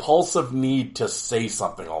compulsive need to say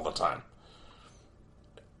something all the time.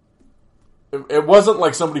 It wasn't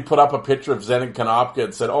like somebody put up a picture of Zenon Konopka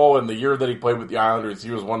and said, oh, in the year that he played with the Islanders,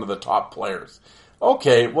 he was one of the top players.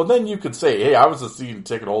 Okay, well then you could say, hey, I was a season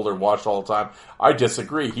ticket holder and watched all the time. I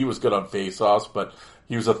disagree. He was good on faceoffs, but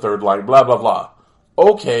he was a third line, blah, blah, blah.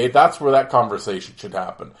 Okay, that's where that conversation should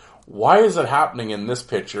happen. Why is it happening in this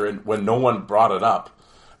picture and when no one brought it up?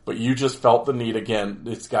 But you just felt the need again.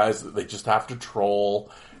 These guys, they just have to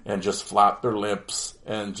troll and just flap their lips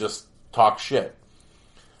and just talk shit.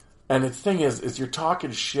 And the thing is you're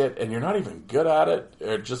talking shit and you're not even good at it.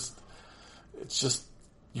 You're just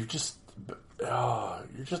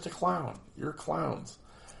a clown. You're clowns.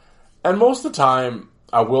 And most of the time,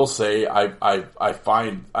 I will say, I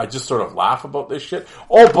find, I just sort of laugh about this shit.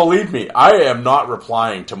 Oh, believe me, I am not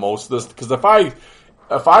replying to most of this, because if I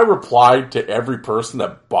replied to every person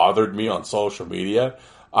that bothered me on social media,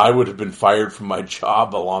 I would have been fired from my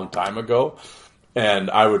job a long time ago. And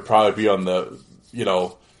I would probably be on the,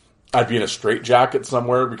 I'd be in a straitjacket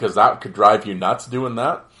somewhere, because that could drive you nuts doing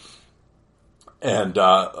that. And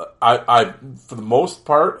I for the most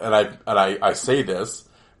part, and I say this,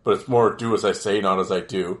 but it's more do as I say, not as I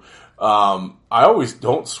do. I always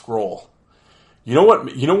don't scroll. You know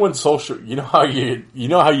what? You know when you know how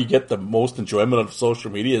you get the most enjoyment of social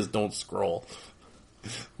media is don't scroll,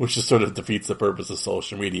 which just sort of defeats the purpose of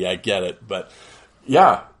social media. I get it, but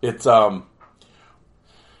yeah, it's and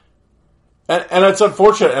it's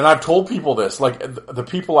unfortunate. And I've told people this, like the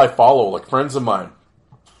people I follow, like friends of mine.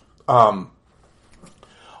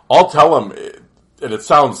 I'll tell them, and it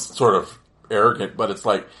sounds sort of arrogant, but it's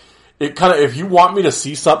like, it kind of, if you want me to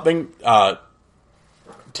see something,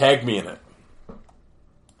 tag me in it.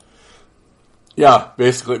 Yeah,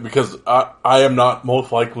 basically, because I am not,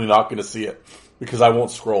 most likely not going to see it, because I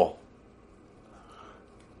won't scroll.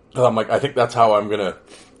 And I'm like, I think that's how I'm going to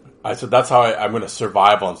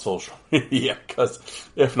survive on social media, because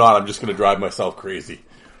if not, I'm just going to drive myself crazy.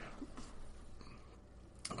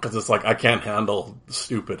 Because it's like, I can't handle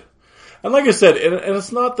stupid. And like I said, and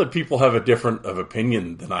it's not that people have a different of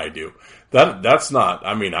opinion than I do. That's not,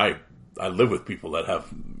 I mean, I live with people that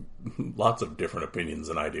have lots of different opinions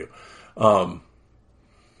than I do. No,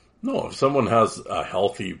 if someone has a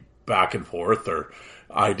healthy back and forth, or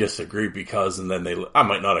I disagree because, and then I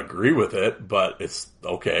might not agree with it, but it's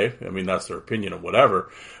okay. I mean, that's their opinion or whatever.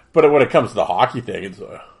 But when it comes to the hockey thing, it's,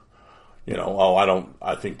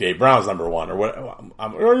 I think Dave Brown's number one, or what,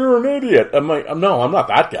 you're an idiot. I'm like, no, I'm not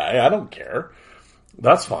that guy. I don't care.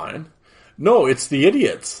 That's fine. No, it's the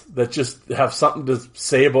idiots that just have something to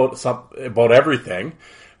say about everything,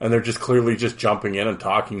 and they're just clearly just jumping in and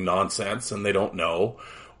talking nonsense, and they don't know.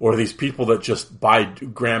 Or these people that just buy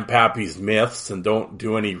Grandpappy's myths and don't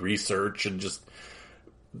do any research, and just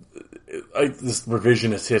this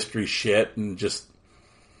revisionist history shit, and just,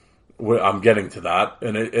 I'm getting to that,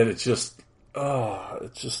 and it's just,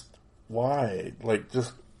 why? Like,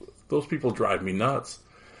 just, Those people drive me nuts.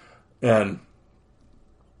 And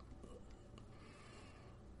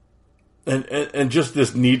just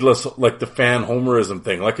this needless, like the fan homerism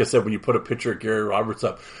thing. Like I said, when you put a picture of Gary Roberts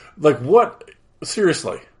up, like what,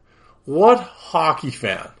 seriously, what hockey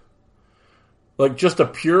fan, like just a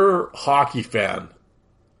pure hockey fan,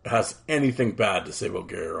 has anything bad to say about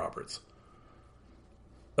Gary Roberts?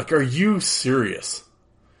 Like, are you serious?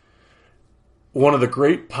 One of the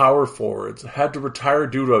great power forwards had to retire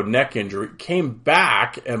due to a neck injury, came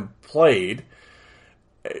back and played.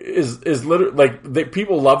 Is literally like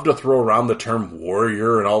people love to throw around the term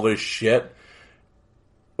warrior and all this shit.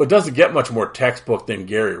 It doesn't get much more textbook than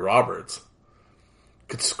Gary Roberts.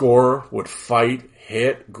 Could score, would fight,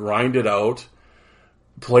 hit, grind it out.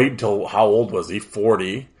 Played till how old was he?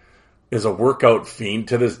 40. Is a workout fiend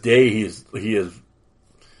to this day. He is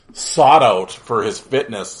sought out for his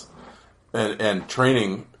fitness and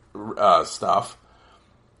training stuff.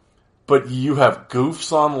 But you have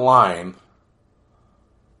goofs online.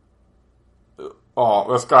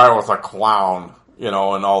 Oh, this guy was a clown, and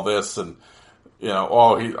all this, and, he's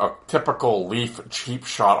a typical Leaf cheap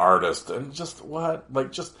shot artist, and just what?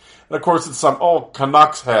 Like, just, and of course it's some,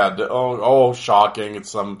 Canucks head, shocking,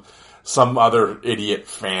 it's some other idiot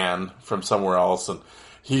fan from somewhere else, and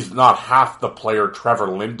he's not half the player Trevor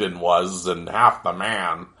Linden was, and half the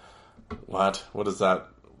man. What? What is that?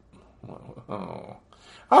 Oh.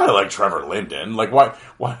 I like Trevor Linden. Like, why,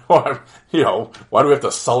 why do we have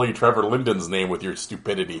to sully Trevor Linden's name with your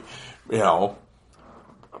stupidity? First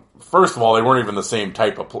of all, they weren't even the same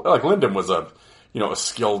type of player. Like, Linden was a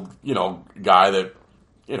skilled, guy that,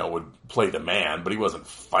 would play the man, but he wasn't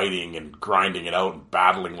fighting and grinding it out and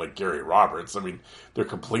battling like Gary Roberts. I mean, they're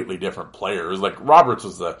completely different players. Like, Roberts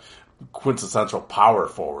was the quintessential power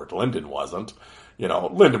forward. Linden wasn't.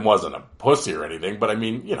 Linden wasn't a pussy or anything, but I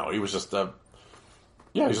mean, he was just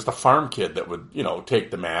he's just a farm kid that would,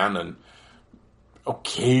 take the man and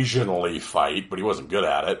occasionally fight, but he wasn't good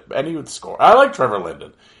at it, and he would score. I like Trevor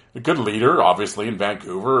Linden. A good leader, obviously, in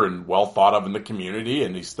Vancouver, and well thought of in the community,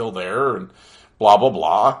 and he's still there, and blah, blah,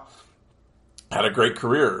 blah. Had a great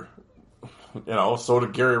career. So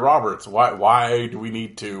did Gary Roberts. Why do we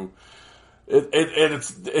need to...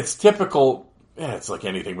 It's typical... Yeah, it's like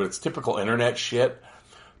anything, but it's typical internet shit.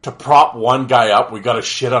 To prop one guy up, we got to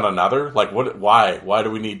shit on another. Like, what? Why? Why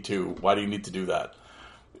do you need to do that?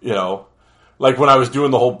 Like when I was doing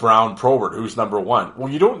the whole Brown Probert, who's number one.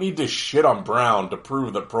 Well, you don't need to shit on Brown to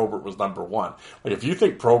prove that Probert was number one. Like, if you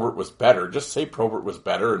think Probert was better, just say Probert was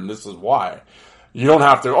better, and this is why. You don't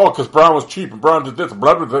have to. Because Brown was cheap and Brown did this.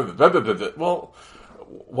 Blah, blah, blah, blah, blah, blah. Well,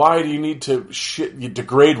 why do you need to you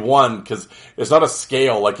degrade one? Because it's not a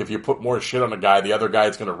scale. Like, if you put more shit on a guy, the other guy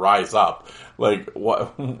is going to rise up. Like,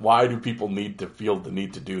 why do people need to feel the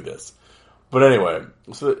need to do this? But anyway,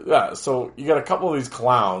 so you got a couple of these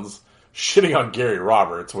clowns shitting on Gary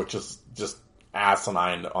Roberts, which is just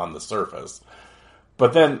asinine on the surface.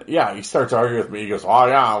 But then, he starts arguing with me. He goes,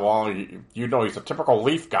 he's a typical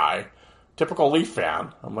Leaf guy, typical Leaf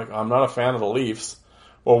fan. I'm like, I'm not a fan of the Leafs.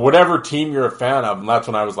 Well, whatever team you're a fan of, and that's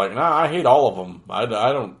when I was like, I hate all of them. I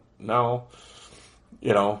don't know.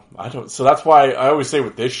 I don't. So that's why I always say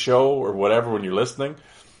with this show or whatever, when you're listening,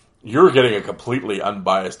 you're getting a completely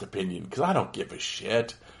unbiased opinion, because I don't give a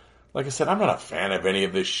shit. Like I said, I'm not a fan of any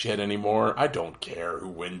of this shit anymore. I don't care who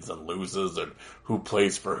wins and loses and who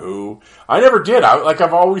plays for who. I never did.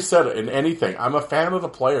 I've always said in anything, I'm a fan of the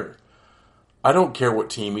player. I don't care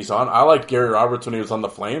what team he's on. I liked Gary Roberts when he was on the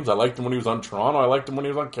Flames. I liked him when he was on Toronto. I liked him when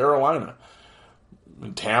he was on Carolina.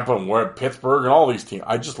 And Tampa and Pittsburgh and all these teams.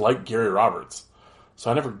 I just like Gary Roberts.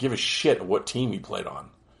 So I never give a shit what team he played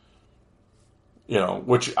on.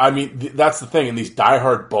 Which, I mean, that's the thing. And these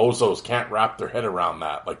diehard bozos can't wrap their head around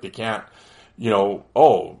that. Like, they can't, you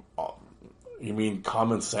mean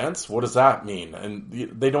common sense? What does that mean? And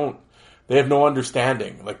they have no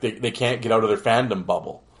understanding. Like, they can't get out of their fandom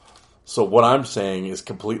bubble. So what I'm saying is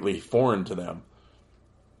completely foreign to them.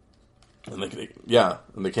 And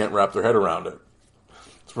they can't wrap their head around it.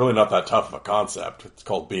 It's really not that tough of a concept. It's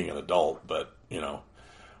called being an adult, but,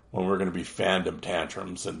 when we're going to be fandom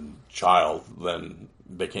tantrums and child, then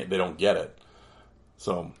they don't get it.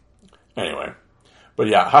 So, anyway. But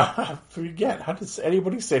again, how does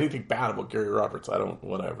anybody say anything bad about Gary Roberts? I don't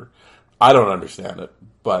understand it.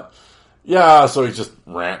 But, so he's just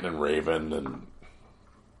ranting and raving, and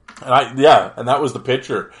that was the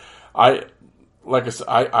picture. Like I said,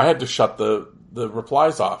 I had to shut the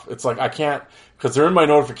replies off. It's like, I can't, because they're in my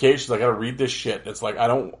notifications. I got to read this shit. It's like, I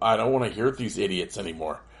don't want to hear these idiots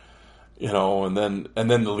anymore. and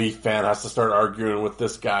then the Leaf fan has to start arguing with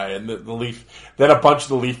this guy, and then a bunch of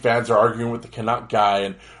the Leaf fans are arguing with the Canuck guy,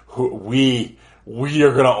 and we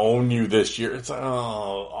are going to own you this year. It's like, oh,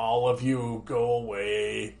 all of you go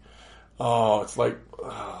away. Oh, it's like,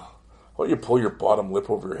 why don't you pull your bottom lip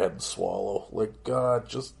over your head and swallow? Like, God,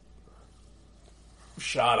 just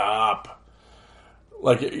shut up.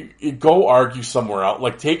 Like, you go argue somewhere else.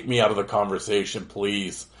 Like, take me out of the conversation,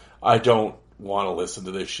 please. I don't want to listen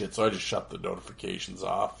to this shit, so I just shut the notifications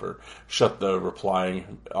off or shut the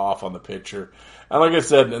replying off on the picture. And like I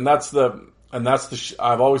said,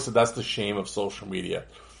 I've always said that's the shame of social media.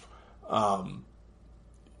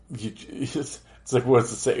 It's like,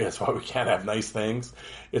 what's it say? That's why we can't have nice things.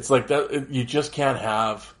 It's like that. You just can't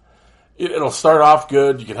have. It'll start off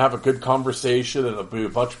good. You can have a good conversation, and there'll be a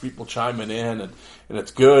bunch of people chiming in, and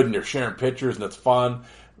it's good, and you're sharing pictures, and it's fun.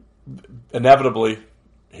 Inevitably,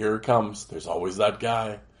 here it comes. There's always that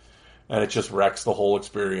guy, and it just wrecks the whole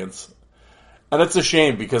experience. And it's a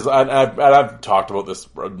shame because I've talked about this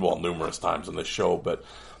numerous times on this show, but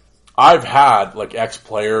I've had like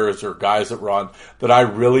ex-players or guys that were on that I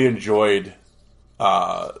really enjoyed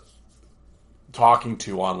talking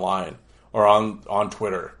to online or on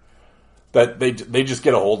Twitter, that they just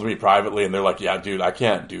get a hold of me privately and they're like, yeah, dude, I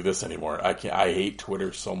can't do this anymore. I hate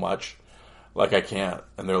Twitter so much. Like, I can't.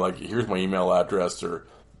 And they're like, here's my email address or,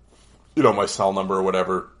 my cell number or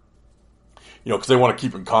whatever, because they want to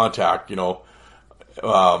keep in contact,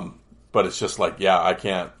 but it's just like, yeah, I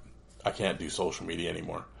can't do social media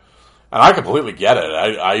anymore. And I completely get it.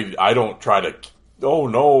 I don't try to, oh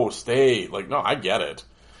no, stay. Like, no, I get it.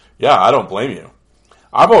 Yeah, I don't blame you.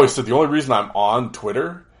 I've always said the only reason I'm on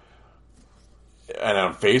Twitter and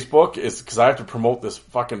on Facebook is because I have to promote this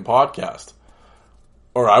fucking podcast,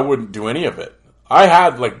 or I wouldn't do any of it. I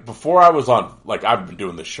had, before I was on, I've been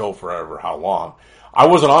doing this show forever, how long? I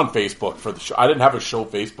wasn't on Facebook for the show. I didn't have a show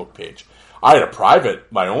Facebook page. I had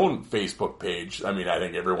my own Facebook page. I mean, I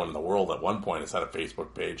think everyone in the world at one point has had a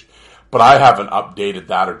Facebook page, but I haven't updated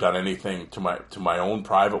that or done anything to my own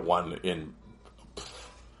private one in,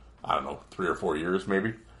 I don't know, 3 or 4 years,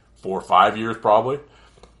 maybe 4 or 5 years, probably.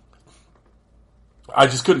 I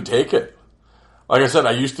just couldn't take it. Like I said,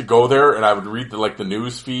 I used to go there and I would read the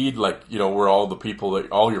news feed, where all the people,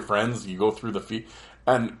 all your friends, you go through the feed,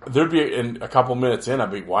 and there'd be in a couple minutes in,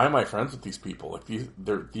 I'd be, why am I friends with these people?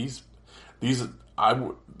 They're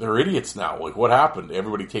idiots now. Like, what happened?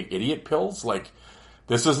 Everybody take idiot pills? Like,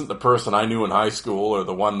 this isn't the person I knew in high school or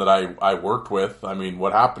the one that I worked with. I mean,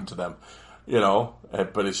 what happened to them?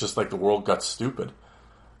 But it's just like the world got stupid.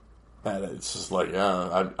 And it's just like,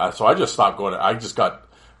 yeah. So I just stopped going. I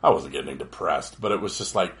wasn't getting depressed, but it was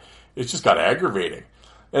just like, it just got aggravating.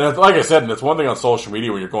 And it's, like I said, and it's one thing on social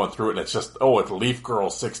media when you're going through it and it's just, it's Leaf Girl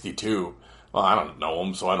 62. Well, I don't know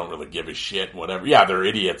them, so I don't really give a shit, whatever. Yeah, they're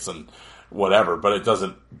idiots and whatever, but it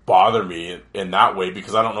doesn't bother me in that way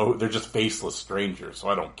because I don't know, they're just faceless strangers, so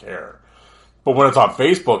I don't care. But when it's on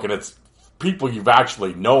Facebook and it's people you've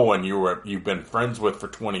actually know and you've been friends with for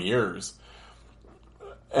 20 years,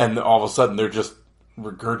 and all of a sudden they're just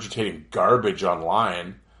regurgitating garbage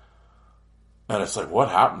online, and it's like, what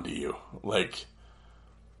happened to you? Like,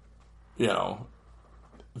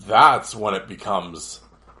 that's when it becomes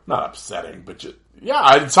not upsetting, but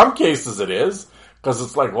in some cases it is, because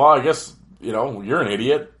it's like, well, I guess, you're an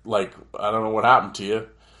idiot. Like, I don't know what happened to you.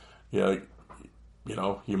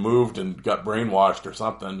 You moved and got brainwashed or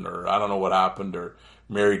something, or I don't know what happened, or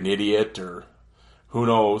married an idiot, or who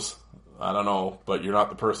knows. I don't know, but you're not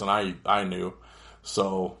the person I knew.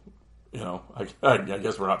 So, I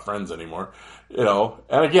guess we're not friends anymore. And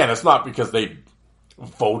again, it's not because they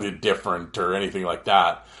voted different or anything like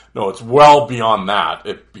that. No, it's well beyond that.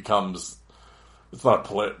 It becomes, it's not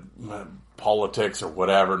politics or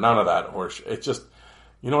whatever. None of that horseshit. It's just,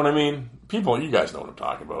 you know what I mean? People, you guys know what I'm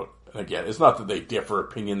talking about. And again, it's not that they differ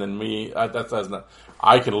opinion than me. That's not.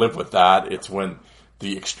 I can live with that. It's when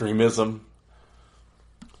the extremism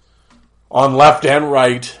on left and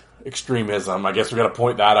right extremism. I guess we got to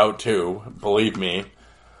point that out too. Believe me,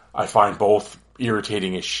 I find both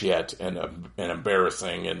irritating as shit and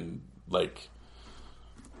embarrassing and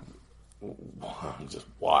just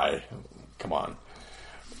why? Come on.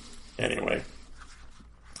 Anyway.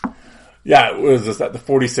 Yeah, it was just at the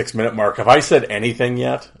 46-minute mark. Have I said anything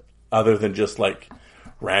yet other than just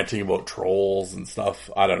ranting about trolls and stuff?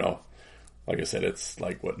 I don't know. Like I said, it's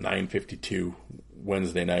 9:52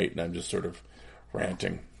 Wednesday night, and I'm just sort of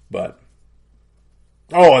ranting. But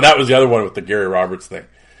and that was the other one with the Gary Roberts thing.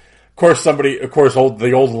 Of course,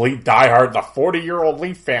 the old Leaf diehard, the 40-year-old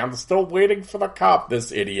Leaf fan, still waiting for the cup.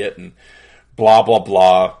 This idiot and blah blah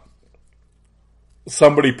blah.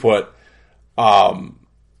 Somebody put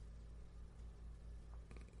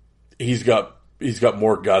He's got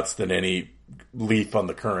more guts than any Leaf on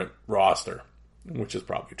the current roster, which is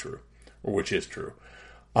probably true, or which is true.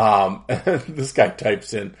 And this guy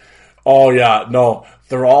types in, "Oh yeah, no,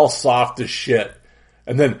 they're all soft as shit,"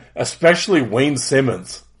 and then especially Wayne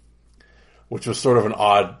Simmons, which was sort of an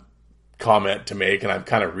odd comment to make, and I'm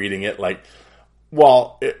kind of reading it like,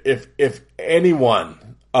 well, if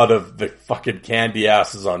anyone out of the fucking candy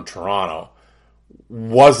asses on Toronto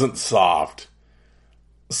wasn't soft,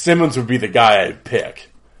 Simmons would be the guy I'd pick.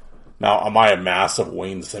 Now, am I a massive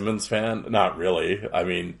Wayne Simmons fan? Not really. I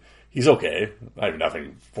mean, he's okay. I have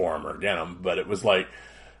nothing for him or against him, but it was like,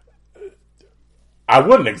 I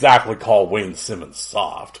wouldn't exactly call Wayne Simmons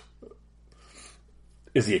soft.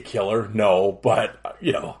 Is he a killer? No, but,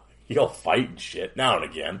 you know, he'll fight and shit now and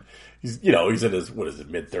again. He's in his,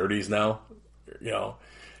 mid-30s now? You know,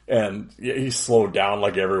 and he's slowed down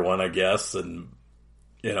like everyone, I guess, and,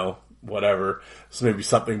 you know, whatever. So maybe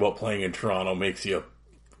something about playing in Toronto makes you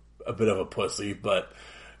a bit of a pussy, but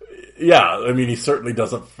yeah, I mean, he certainly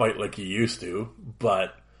doesn't fight like he used to,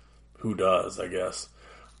 but who does, I guess.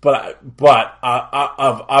 But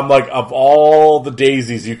I'm like, of all the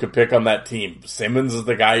daisies you could pick on that team, Simmons is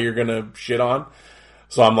the guy you're gonna shit on.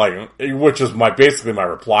 So I'm like, which is basically my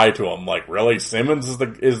reply to him, like, really, Simmons is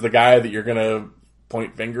the guy that you're gonna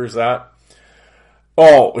point fingers at?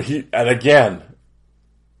 Oh, and again,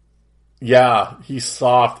 yeah, he's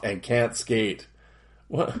soft and can't skate.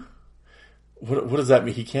 What does that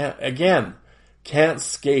mean? He can't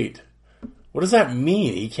skate. What does that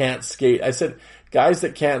mean? He can't skate. I said, guys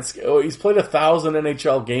that can't skate. Oh, he's played 1,000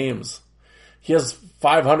 NHL games. He has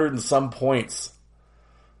 500 and some points.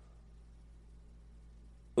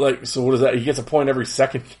 Like, so what is that? He gets a point every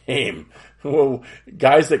second game. Well,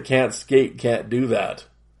 guys that can't skate can't do that.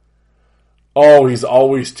 Oh, he's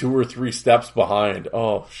always 2 or 3 steps behind.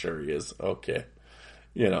 Oh, sure he is. Okay.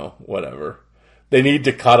 You know, whatever. They need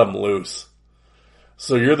to cut him loose.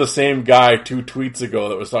 So you're the same guy 2 tweets ago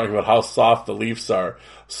that was talking about how soft the Leafs are.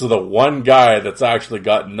 So the one guy that's actually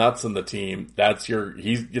got nuts in the team, that's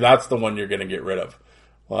the one you're going to get rid of.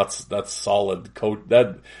 Well, that's solid coach.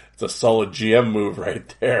 It's a solid GM move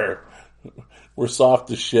right there. We're soft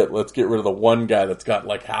as shit. Let's get rid of the one guy that's got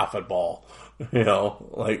like half a ball. You know,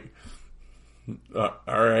 like, all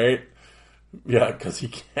right. Yeah, because he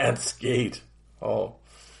can't skate. Oh,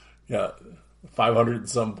 yeah. 500 and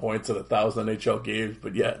some points at 1,000 NHL games,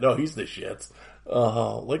 but yeah, no, he's the shits.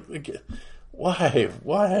 Why?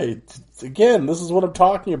 Again, this is what I'm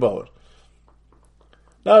talking about.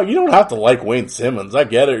 No, you don't have to like Wayne Simmons. I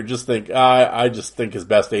get it. Or just think, I just think his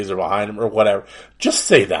best days are behind him, or whatever. Just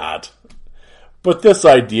say that. But this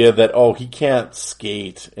idea that, oh, he can't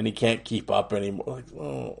skate and he can't keep up anymore, like,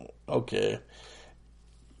 oh, okay.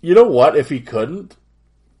 You know what? If he couldn't,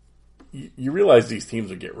 you realize these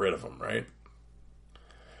teams would get rid of him, right?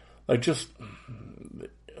 Like, just,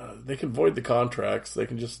 they can void the contracts. They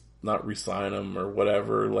can just not re-sign him or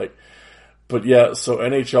whatever. Like, but yeah, so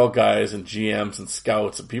NHL guys and GMs and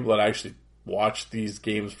scouts and people that actually watch these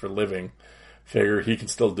games for a living figure he can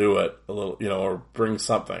still do it a little, you know, or bring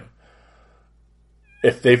something.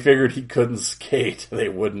 If they figured he couldn't skate, they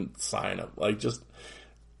wouldn't sign him. Like, just,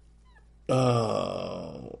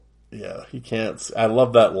 yeah, he can't. I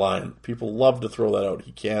love that line. People love to throw that out.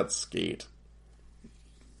 He can't skate.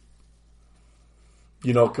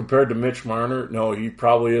 You know, compared to Mitch Marner, no, he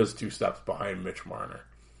probably is 2 steps behind Mitch Marner.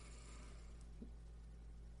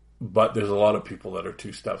 But there's a lot of people that are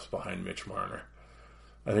 2 steps behind Mitch Marner.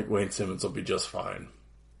 I think Wayne Simmons will be just fine.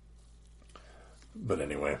 But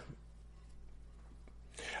anyway.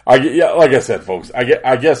 Like I said, folks,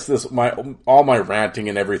 I guess all my ranting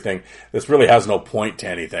and everything, this really has no point to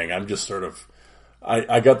anything. I'm just sort of,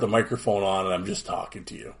 I got the microphone on and I'm just talking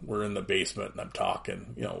to you. We're in the basement and I'm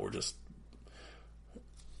talking, you know, we're just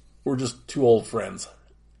 2 old friends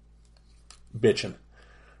bitching.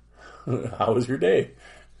 How was your day?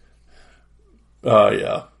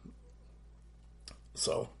 Yeah.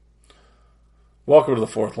 So, welcome to the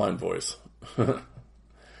Fourth Line Voice.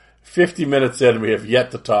 50 minutes in, we have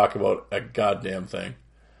yet to talk about a goddamn thing.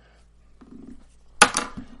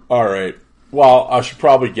 All right. Well, I should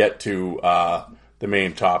probably get to the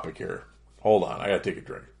main topic here. Hold on, I gotta take a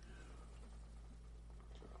drink.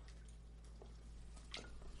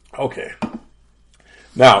 Okay.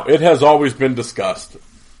 Now, it has always been discussed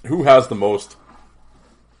who has the most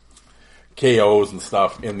KOs and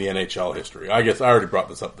stuff in the NHL history. I guess I already brought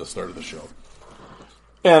this up at the start of the show.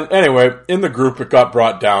 And anyway, in the group, it got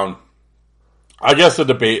brought down. I guess the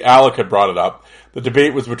debate, Alec had brought it up. The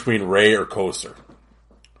debate was between Ray or Koser.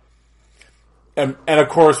 And of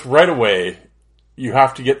course, right away, you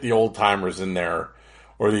have to get the old timers in there,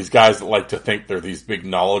 or these guys that like to think they're these big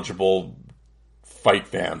knowledgeable fight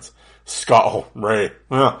fans. Scott, Ray,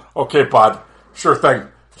 okay, bud, sure thing,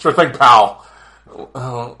 pal.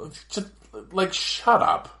 Just like, shut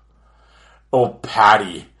up. Oh,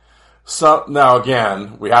 Patty. So now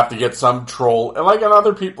again, we have to get some troll, and like, and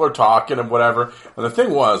other people are talking and whatever. And the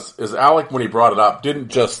thing is Alec, when he brought it up, didn't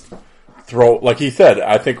just throw, like he said,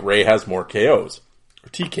 I think Ray has more KOs, or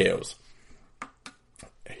TKOs.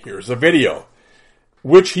 Here's a video,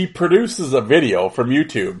 which he produces a video from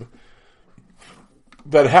YouTube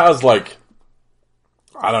that has like,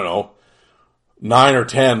 I don't know, 9 or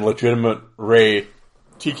 10 legitimate Ray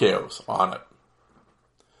TKOs on it.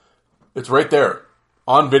 It's right there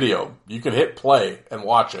on video. You can hit play and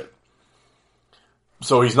watch it.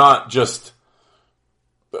 So he's not just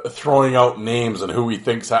throwing out names and who he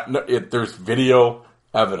thinks. There's video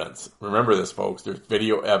evidence. Remember this, folks. There's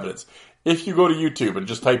video evidence. If you go to YouTube and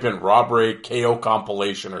just type in Rob Ray KO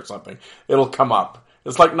compilation or something, it'll come up.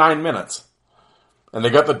 It's like 9 minutes. And they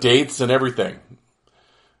got the dates and everything.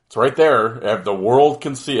 It's right there. The world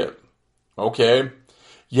can see it. Okay.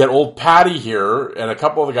 Yet old Patty here and a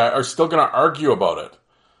couple of the guys are still going to argue about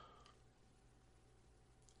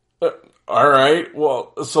it. All right.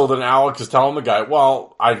 Well, so then Alex is telling the guy,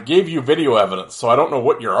 well, I gave you video evidence, so I don't know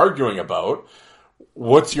what you're arguing about.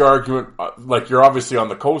 What's your argument? Like, you're obviously on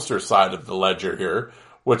the Coaster side of the ledger here.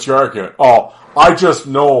 What's your argument? Oh, I just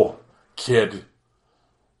know, kid.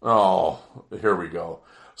 Oh, here we go.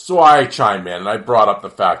 So I chime in, and I brought up the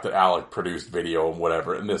fact that Alec produced video and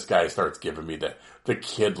whatever, and this guy starts giving me the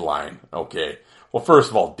kid line. Okay. Well, first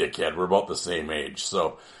of all, dickhead, we're about the same age.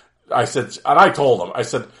 So I said, and I told him, I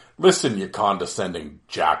said, listen, you condescending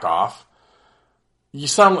jack off. You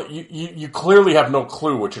sound like, you clearly have no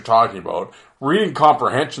clue what you're talking about. Reading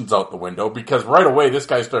comprehension's out the window, because right away this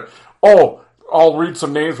guy started, I'll read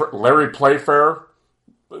some names. Larry Playfair,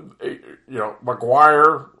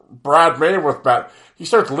 McGuire, Brad May with Bat. He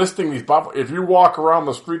starts listing these Buffalo. If you walk around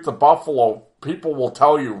the streets of Buffalo, people will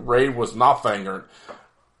tell you Ray was nothing. Or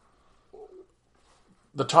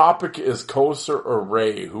the topic is Coaster or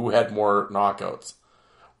Ray, who had more knockouts.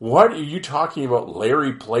 What are you talking about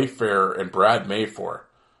Larry Playfair and Brad May for?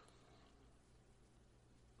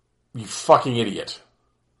 You fucking idiot.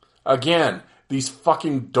 Again, these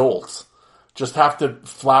fucking dolts just have to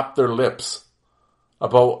flap their lips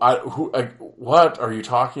about what are you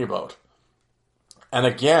talking about? And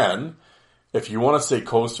again, if you want to say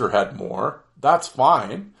Coaster had more, that's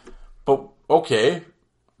fine. But okay,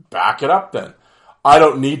 back it up then. I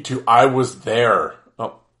don't need to. I was there.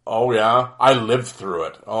 Oh yeah, I lived through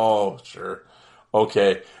it. Oh, sure.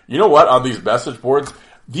 Okay. You know what? On these message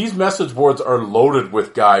boards are loaded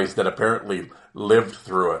with guys that apparently lived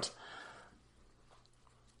through it.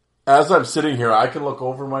 As I'm sitting here, I can look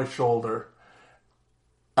over my shoulder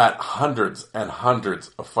at hundreds and hundreds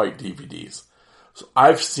of fight DVDs. So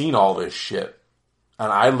I've seen all this shit,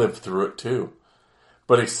 and I lived through it too.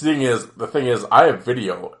 But the thing is, I have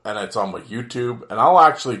video, and it's on my YouTube, and I'll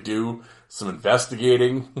actually do some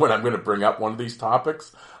investigating when I'm going to bring up one of these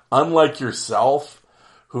topics. Unlike yourself,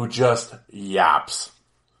 who just yaps.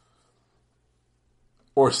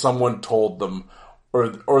 Or someone told them, or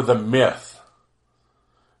the myth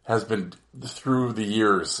has been, through the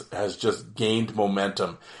years, has just gained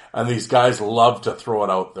momentum. And these guys love to throw it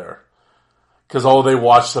out there. Because, they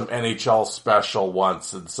watched some NHL special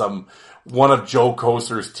once, and one of Joe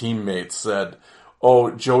Coaster's teammates said,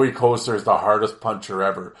 Joey Coaster is the hardest puncher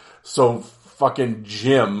ever. So fucking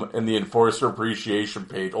Jim in the Enforcer Appreciation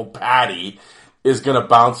page, Patty, is going to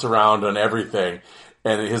bounce around on everything.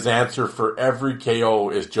 And his answer for every KO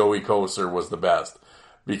is Joey Coaster was the best.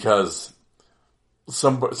 Because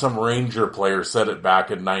some Ranger player said it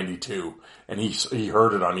back in 92, and he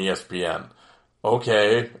heard it on ESPN.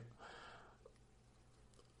 Okay.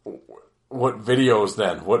 What videos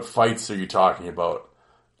then? What fights are you talking about?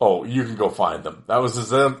 You can go find them. That was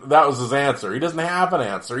his answer. He doesn't have an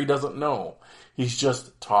answer. He doesn't know. He's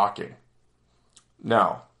just talking.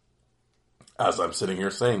 Now, as I'm sitting here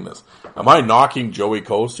saying this, am I knocking Joey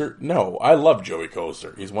Coaster? No, I love Joey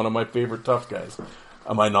Coaster. He's one of my favorite tough guys.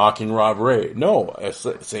 Am I knocking Rob Ray? No,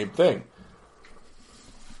 same thing.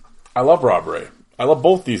 I love Rob Ray. I love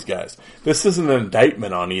both these guys. This isn't an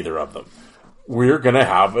indictment on either of them. We're going to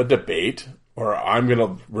have a debate, or I'm going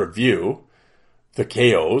to review the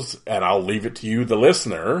KOs, and I'll leave it to you, the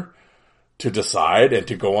listener, to decide and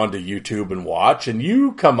to go onto YouTube and watch, and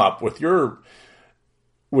you come up with your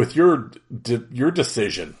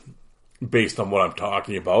decision based on what I'm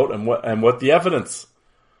talking about and what the evidence,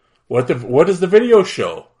 what does the video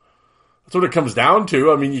show? That's what it comes down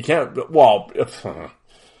to. I mean, you can't, well, I was going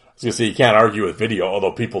to say you can't argue with video,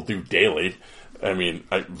 although people do daily. I mean,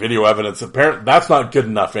 video evidence, apparently, that's not good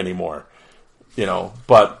enough anymore. You know,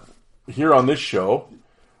 but here on this show,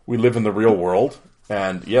 we live in the real world,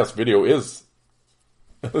 and yes, video is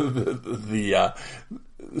the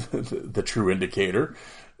true indicator.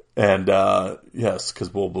 And, yes,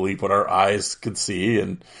 because we'll believe what our eyes can see,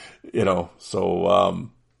 and, you know, so,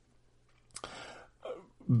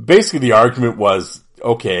 basically the argument was,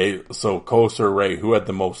 okay, so Kosar or Ray, who had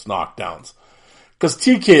the most knockdowns? Because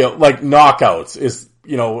TKO, like, knockouts is,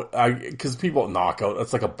 you know, because people knockout,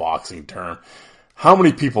 that's like a boxing term. How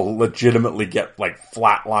many people legitimately get, like,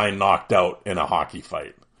 flatline knocked out in a hockey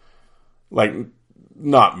fight? Like,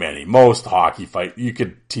 not many. Most hockey fight, you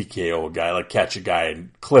could TKO a guy, like catch a guy and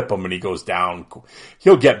clip him and he goes down.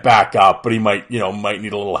 He'll get back up, but he might need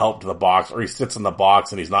a little help to the box, or he sits in the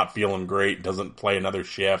box and he's not feeling great, doesn't play another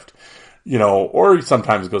shift, you know, or he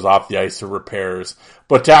sometimes goes off the ice for repairs.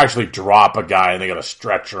 But to actually drop a guy and they gotta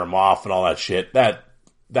stretcher him off and all that shit, that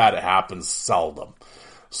happens seldom.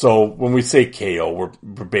 So when we say KO, we're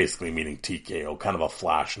basically meaning TKO, kind of a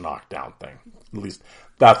flash knockdown thing. At least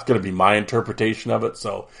that's going to be my interpretation of it.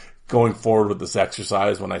 So going forward with this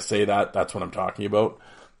exercise, when I say that, that's what I'm talking about.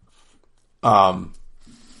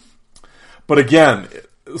 But again,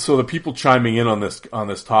 so the people chiming in on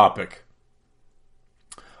this topic,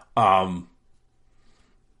 those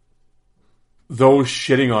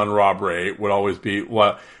shitting on Rob Ray would always be,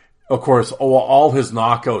 well, of course, all his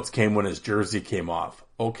knockouts came when his jersey came off.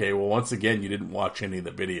 Okay, well, once again, you didn't watch any of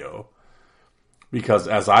the video. Because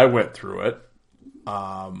as I went through it,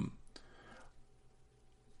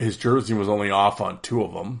 his jersey was only off on 2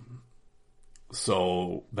 of them.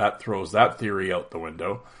 So that throws that theory out the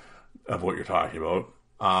window of what you're talking about.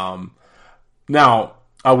 Now,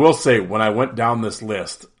 I will say, when I went down this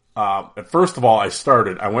list, first of all, I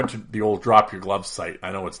went to the old Drop Your Gloves site.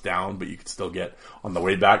 I know it's down, but you can still get, on the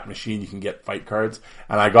Wayback Machine, you can get fight cards.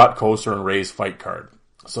 And I got Kosar and Ray's fight card.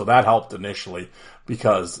 So that helped initially,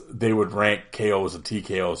 because they would rank KOs and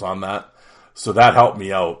TKOs on that. So that helped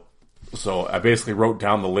me out. So I basically wrote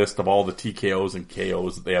down the list of all the TKOs and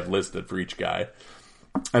KOs that they have listed for each guy.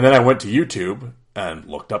 And then I went to YouTube and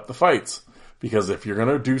looked up the fights. Because if you're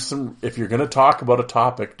going to talk about a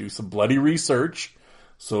topic, do some bloody research,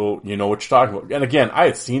 so you know what you're talking about. And again, I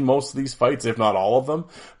had seen most of these fights, if not all of them,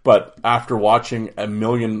 but after watching a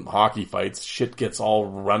million hockey fights, shit gets all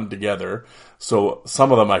run together. So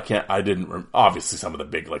some of them obviously some of the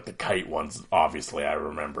big, like the kite ones, obviously I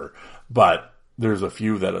remember, but there's a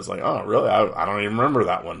few that is like, oh really? I don't even remember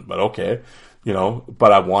that one, but okay, you know,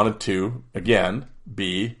 but I wanted to, again,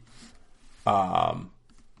 be, on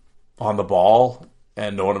the ball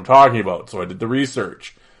and know what I'm talking about. So I did the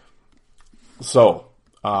research. So,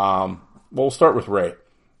 we'll start with Ray.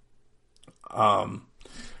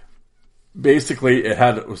 Basically it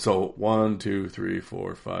had, 1, 2, 3,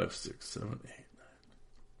 4, 5, 6, 7, 8,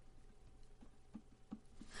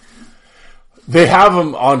 9. They have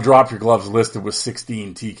him on Drop Your Gloves listed with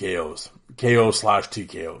 16 TKOs.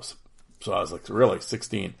 KO/TKOs. So I was like, really?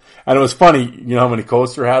 16. And it was funny, you know how many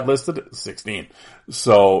Kosar had listed? 16.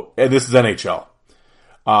 So, and this is NHL.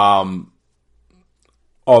 Although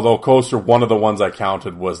Kosar, one of the ones I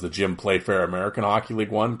counted was the Jim Playfair American Hockey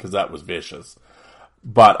League one, because that was vicious.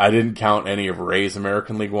 But I didn't count any of Ray's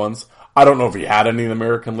American League ones. I don't know if he had any in the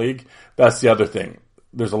American League. That's the other thing.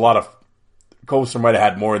 There's a lot of, Kosar might have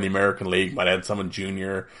had more in the American League, might have had some in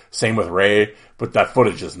junior, same with Ray, but that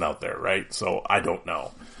footage isn't out there, right? So I don't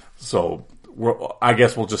know. So I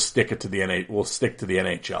guess we'll just stick to the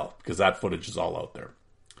NHL, because that footage is all out there.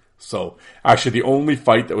 So actually the only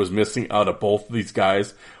fight that was missing out of both of these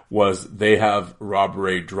guys was they have Rob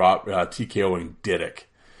Ray TKOing Didick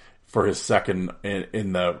for his second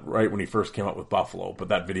in the, right when he first came out with Buffalo, but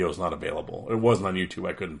that video is not available. It wasn't on YouTube.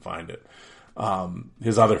 I couldn't find it.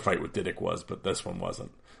 His other fight with Didick was, but this one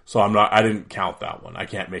wasn't. So I didn't count that one. I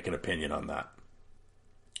can't make an opinion on that.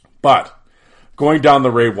 But going down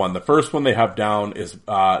the Ray one, the first one they have down is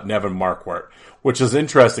Nevin Marquardt, which is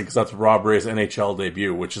interesting because that's Rob Ray's NHL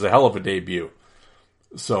debut, which is a hell of a debut.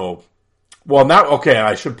 So, well, now, okay, and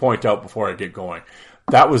I should point out before I get going,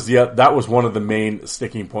 that was one of the main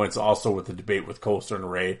sticking points also with the debate with Kosar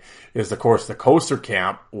and Ray, is of course the Kosar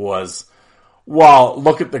camp was, well,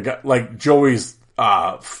 look at the guy, like Joey's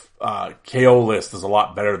KO list is a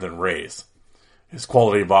lot better than Ray's. His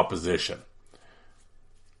quality of opposition.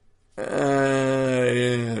 Is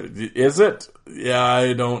it? Yeah,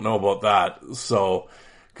 I don't know about that. So,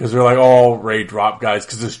 because they're like, oh, Ray dropped guys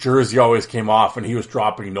because his jersey always came off and he was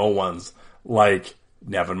dropping no ones, like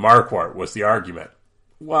Nevin Marquardt was the argument.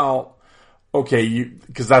 Well, okay,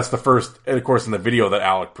 because that's the first, and of course in the video that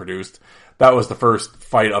Alec produced, that was the first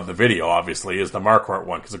fight of the video, obviously, is the Marquardt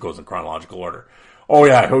one, because it goes in chronological order. Oh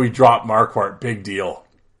yeah, he dropped Marquardt, big deal.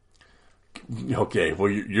 Okay, well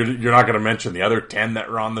you're not going to mention the other 10 that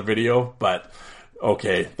were on the video, but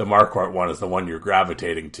okay, the Marquardt one is the one you're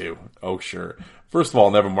gravitating to. Oh sure. First of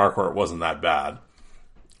all, Nevin Marquardt wasn't that bad.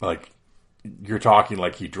 Like, you're talking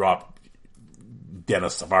like he dropped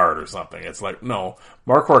Dennis Savard or something. It's like, no,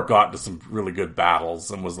 Marquardt got into some really good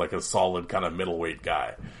battles and was like a solid kind of middleweight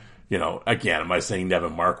guy. You know, again, am I saying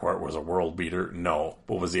Nevin Marquardt was a world beater? No.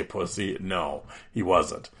 But was he a pussy? No, he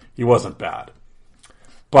wasn't. He wasn't bad.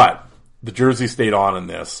 But the jersey stayed on in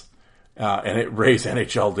this, and it Ray's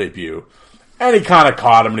NHL debut. And he kind of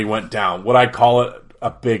caught him and he went down. Would I call it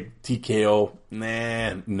a big TKO?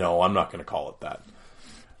 Nah, no, I'm not going to call it that.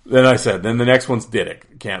 Then the next one's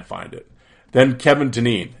Didick. Can't find it. Then Kevin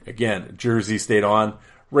Dineen. Again, jersey stayed on.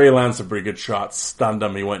 Ray lands some pretty good shots. Stunned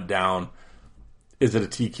him. He went down. Is it a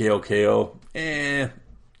TKO KO?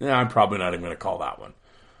 I'm probably not even going to call that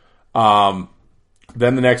one.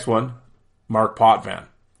 Then the next one, Mark Potvin.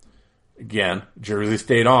 Again, jersey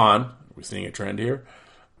stayed on. Are we seeing a trend here?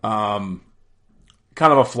 Kind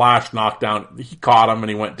of a flash knockdown. He caught him and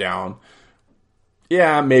he went down.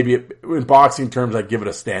 Yeah, maybe in boxing terms, I'd give it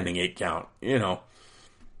a standing 8 count. You know.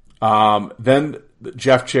 Then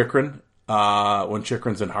Jeff Chikrin, when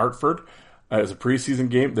Chikrin's in Hartford, as a preseason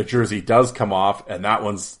game, the jersey does come off, and that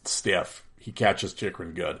one's stiff. He catches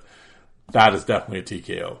Chikrin good. That is definitely a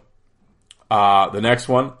TKO. The next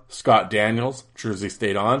one, Scott Daniels, jersey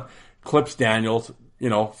stayed on. Clips Daniels, you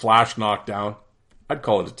know, flash knockdown. I'd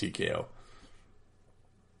call it a TKO.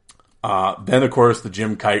 Then, of course, the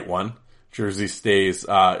Jim Kite one. Jersey stays,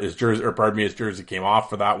 his jersey came off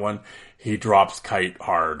for that one. He drops Kite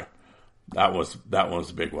hard. That one was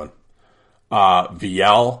a big one.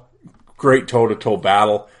 VL, great toe-to-toe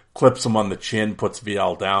battle. Clips him on the chin, puts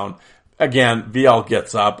VL down. Again, VL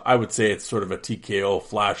gets up. I would say it's sort of a TKO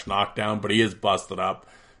flash knockdown, but he is busted up.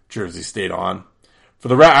 Jersey stayed on. For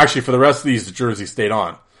the rest of these, the jersey stayed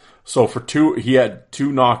on. So he had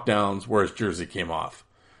 2 knockdowns where his jersey came off.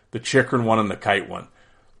 The Chikrin one and the Kite one.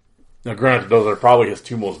 Now, granted, those are probably his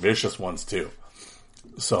 2 most vicious ones, too.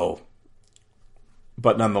 So,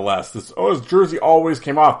 but nonetheless, his jersey always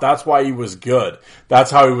came off. That's why he was good. That's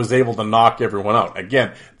how he was able to knock everyone out.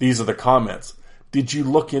 Again, these are the comments. Did you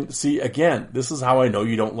look in? See, again, this is how I know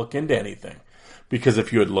you don't look into anything. Because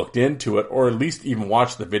if you had looked into it, or at least even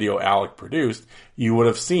watched the video Alec produced, you would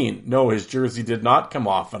have seen, no, his jersey did not come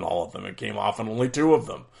off in all of them. It came off in only 2 of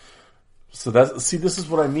them. So this is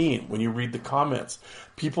what I mean when you read the comments.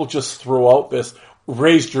 People just throw out this,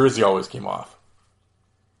 Ray's jersey always came off.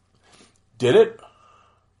 Did it?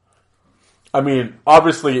 I mean,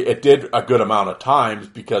 obviously it did a good amount of times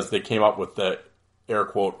because they came up with the air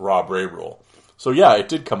quote Rob Ray rule. So yeah, it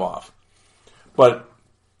did come off. But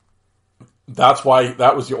that's why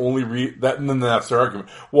that was the only and then that's their argument.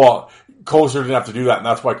 Well, Koser didn't have to do that, and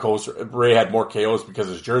that's why Ray had more KOs because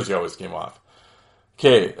his jersey always came off.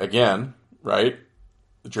 Okay, again, right?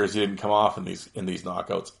 The jersey didn't come off in these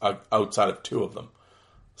knockouts outside of 2 of them.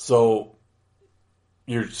 So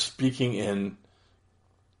you're speaking in,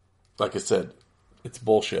 like I said, it's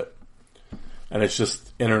bullshit. And it's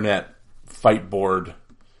just internet fight board,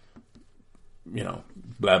 you know,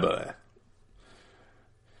 blah, blah.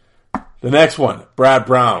 The next one, Brad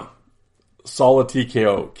Brown. Solid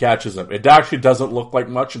TKO, catches him. It actually doesn't look like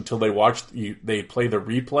much until they play the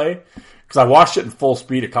replay. Because I watched it in full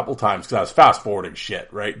speed a couple times because I was fast forwarding shit,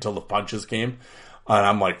 right? Until the punches came. And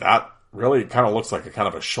I'm like, that really kind of looks like a kind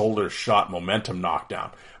of a shoulder shot momentum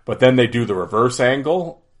knockdown. But then they do the reverse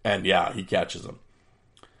angle, and yeah, he catches him.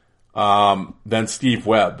 Then Steve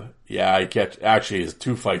Webb. Yeah, actually his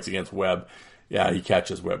 2 fights against Webb. Yeah, he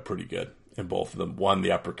catches Webb pretty good in both of them. One,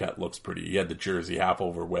 the uppercut looks pretty. He had the jersey half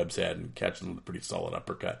over Webb's head and catching him with a pretty solid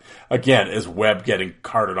uppercut. Again, is Webb getting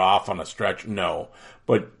carted off on a stretch? No.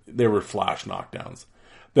 But they were flash knockdowns.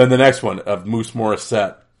 Then the next one of Moose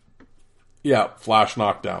Morissette. Yeah, flash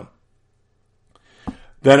knockdown.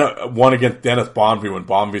 Then one against Dennis Bonvie when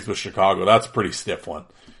Bonvie's with Chicago. That's a pretty stiff one.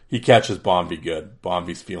 He catches Bonvie good.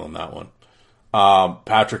 Bonvie's feeling that one.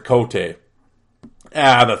 Patrick Cote.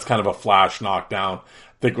 That's kind of a flash knockdown.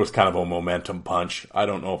 I think it was kind of a momentum punch. I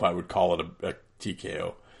don't know if I would call it a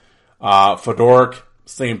TKO. Fedoruk,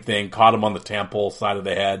 same thing. Caught him on the temple, side of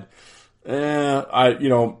the head.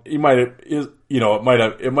 He might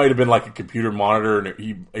have, it might have been like a computer monitor and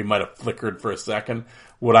he might have flickered for a second.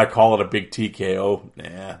 Would I call it a big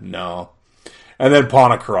TKO? No. And then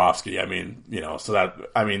Ponikarovsky,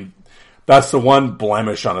 That's the one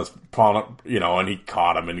blemish on his opponent, and he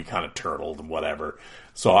caught him and he kind of turtled and whatever.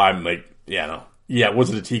 So I'm like, was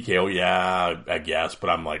it a TKO? Yeah, I guess, but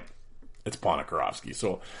I'm like, it's Ponikarovsky,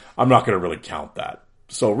 so I'm not going to really count that.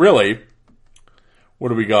 So really, what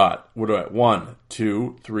do we got? 1,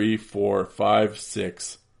 2, 3, 4, 5,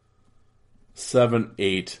 6, 7,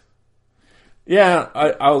 8. Yeah,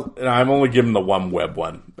 I'm only giving the one Webb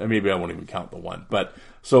one. Maybe I won't even count the one. But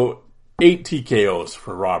so 8 TKOs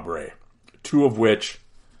for Rob Ray, 2 of which,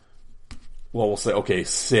 well, we'll say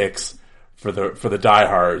 6 for the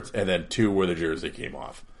diehards, and then 2 where the jersey came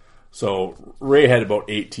off. So Ray had about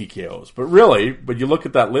 8 TKOs. But really, when you look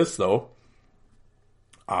at that list, though,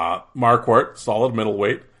 Marquardt, solid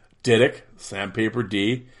middleweight. Didick, sandpaper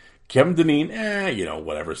D. Kevin Dineen,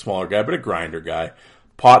 whatever, smaller guy, but a grinder guy.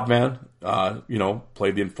 Potvin,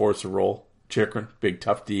 played the enforcer role. Chikrin, big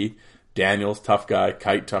tough D. Daniels, tough guy.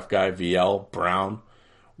 Kite, tough guy. VL, Brown.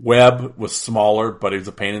 Webb was smaller, but he was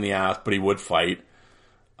a pain in the ass, but he would fight.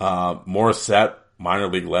 Morissette, minor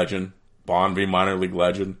league legend. Bonvie, minor league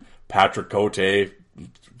legend. Patrick Cote,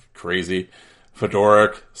 crazy.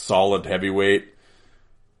 Fedoruk, solid heavyweight.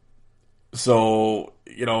 So,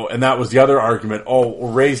 and that was the other argument. Oh,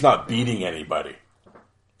 well, Ray's not beating anybody.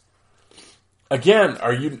 Again,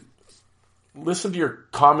 listen to your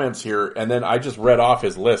comments here, and then I just read off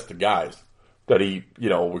his list of guys that he,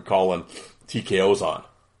 would call in TKOs on.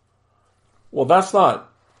 Well,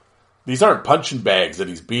 these aren't punching bags that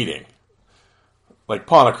he's beating. Like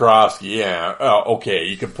Ponikarovsky, yeah, okay,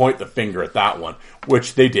 you can point the finger at that one,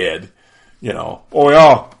 which they did, Oh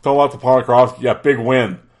yeah, tell out to Ponikarovsky, yeah, big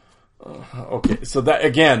win. Okay, so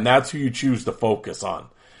that's who you choose to focus on.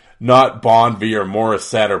 Not Bonvie or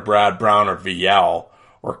Morissette or Brad Brown or VL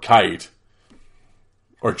or Kite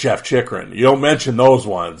or Jeff Chikrin. You don't mention those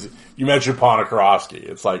ones. You mention Ponikarovsky.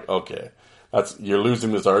 It's like, okay, you're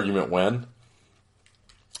losing this argument when?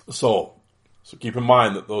 So keep in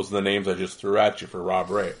mind that those are the names I just threw at you for Rob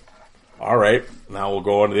Ray. All right, now we'll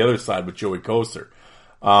go on to the other side with Joey Koser.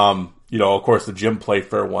 Of course, the Jim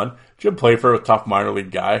Playfair one. Jim Playfair, a tough minor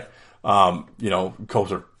league guy.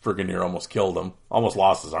 Koser friggin' near almost killed him. Almost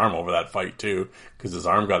lost his arm over that fight, too, because his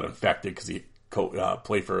arm got infected because he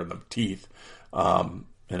Playfair in the teeth. And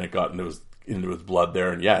it got into his blood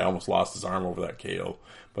there. And, yeah, he almost lost his arm over that KO.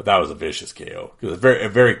 But that was a vicious KO. Because it's very,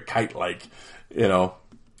 very kite-like,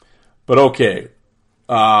 But, okay.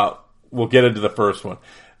 We'll get into the first one.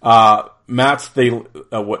 Matt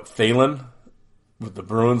Thalen with the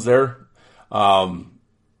Bruins there.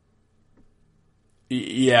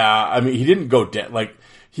 Yeah, I mean, he didn't go down. Like,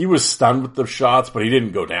 he was stunned with the shots, but he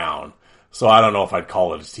didn't go down. So I don't know if I'd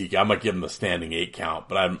call it a TK. I might give him the standing 8 count,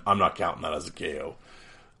 but I'm not counting that as a KO.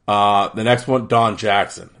 The next one, Don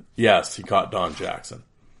Jackson. Yes, he caught Don Jackson.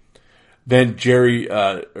 Then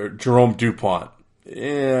Jerome Dupont.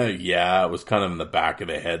 Yeah, it was kind of in the back of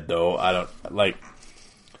the head, though.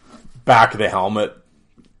 Back of the helmet.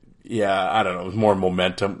 Yeah, I don't know. It was more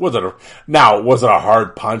momentum. Was it a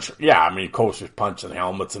hard punch? Yeah, I mean, Koster's punching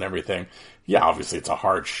helmets and everything. Yeah, obviously it's a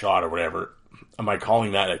hard shot or whatever. Am I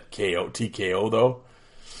calling that a TKO though?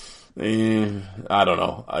 I don't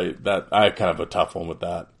know. I have kind of a tough one with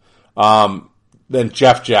that. Then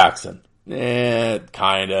Jeff Jackson.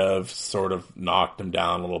 Kind of, sort of knocked him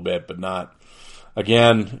down a little bit, but not.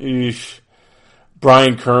 Again,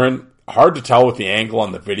 Brian Curran. Hard to tell with the angle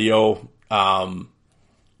on the video.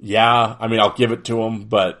 Yeah, I mean, I'll give it to him,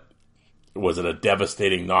 but was it a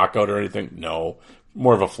devastating knockout or anything? No.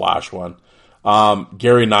 More of a flash one.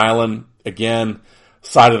 Gary Nyland, again,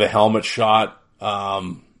 side of the helmet shot,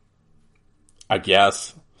 I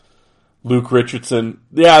guess. Luke Richardson,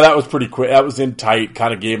 yeah, that was pretty quick. That was in tight,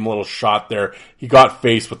 kind of gave him a little shot there. He got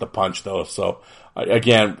faced with the punch, though, so,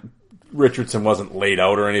 again, Richardson wasn't laid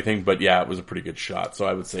out or anything, but yeah, it was a pretty good shot, so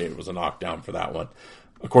I would say it was a knockdown for that one.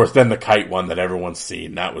 Of course, then the kite one that everyone's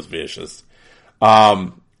seen, that was vicious.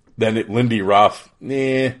 Then Lindy Ruff,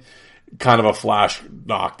 kind of a flash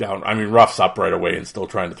knockdown. I mean, Ruff's up right away and still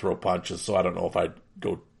trying to throw punches, so I don't know if I'd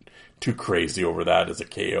go too crazy over that as a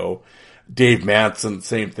KO. Dave Manson,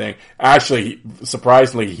 same thing. Actually,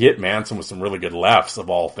 surprisingly, he hit Manson with some really good lefts, of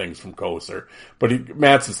all things, from Koser. But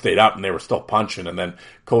Manson stayed up, and they were still punching, and then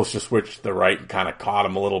Koser switched to the right and kind of caught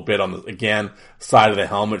him a little bit on the, again, side of the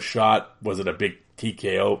helmet shot. Was it a big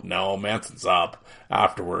TKO? No, Manson's up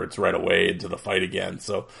afterwards right away into the fight again.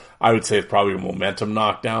 So I would say it's probably a momentum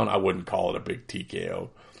knockdown. I wouldn't call it a big TKO.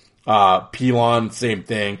 Pilon, same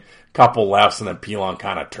thing. Couple lefts, and then Pilon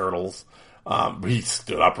kind of turtles. He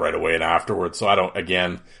stood up right away and afterwards. So I don't,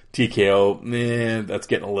 again, TKO, that's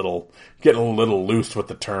getting a little loose with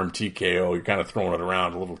the term TKO. You're kind of throwing it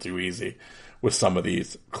around a little too easy with some of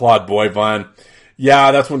these. Claude Boivin.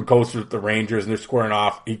 Yeah, that's when Coaster's with the Rangers and they're squaring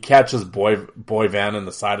off. He catches Boivin in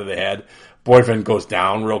the side of the head. Boivin goes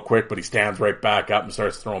down real quick, but he stands right back up and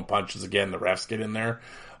starts throwing punches again. The refs get in there.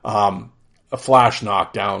 A flash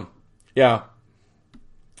knockdown. Yeah.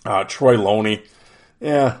 Troy Loney.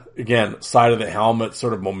 Yeah, again, side of the helmet,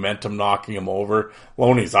 sort of momentum knocking him over.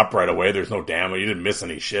 Loney's up right away. There's no damage. He didn't miss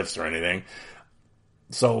any shifts or anything.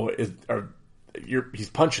 So he's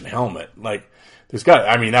punching helmet. Like,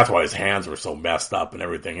 that's why his hands were so messed up and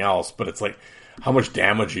everything else. But it's like, how much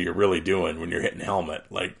damage are you really doing when you're hitting helmet?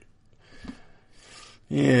 Like,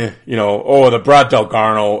 yeah, the Brad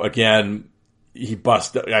Delgarno, again, he broke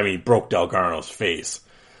Delgarno's face.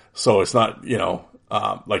 So it's not,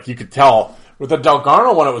 like you could tell with the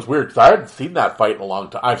Delgarno one, it was weird because I hadn't seen that fight in a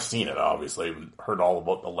long time. I've seen it, obviously, and heard all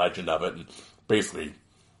about the legend of it, and basically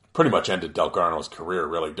pretty much ended Delgarno's career,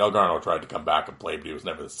 really. Delgarno tried to come back and play, but he was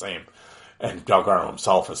never the same. And Delgarno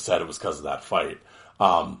himself has said it was because of that fight.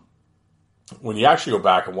 When you actually go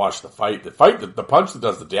back and watch the punch that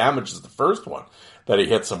does the damage is the first one that he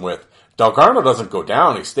hits him with. Delgarno doesn't go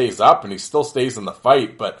down. He stays up and he still stays in the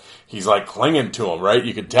fight, but he's like clinging to him, right?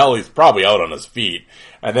 You can tell he's probably out on his feet.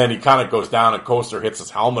 And then he kind of goes down and Coaster hits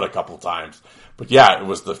his helmet a couple times. But yeah, it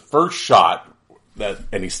was the first shot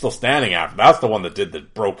and he's still standing after. That's the one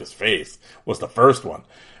that broke his face, was the first one.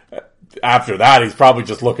 After that, he's probably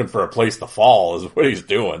just looking for a place to fall is what he's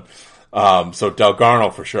doing. So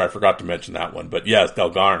Delgarno for sure. I forgot to mention that one, but yes,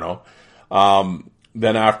 Delgarno.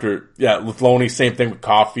 Then after, with Loney, same thing with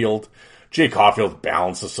Caulfield. Jay Caulfield's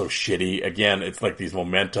balance is so shitty. Again, it's like these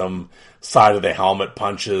momentum side of the helmet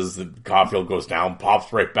punches, and Caulfield goes down,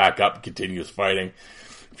 pops right back up, and continues fighting.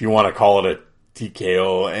 If you want to call it a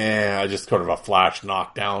TKO, just sort of a flash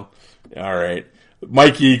knockdown. All right.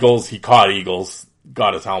 Mike Eagles, he caught Eagles,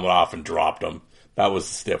 got his helmet off and dropped him. That was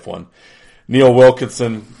a stiff one. Neil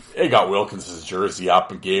Wilkinson, he got Wilkinson's jersey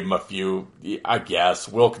up and gave him a few, I guess.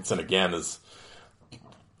 Wilkinson, again,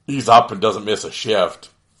 he's up and doesn't miss a shift.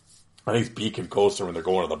 And he's beaking Coaster when they're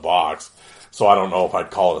going to the box. So I don't know if I'd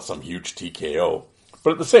call it some huge TKO.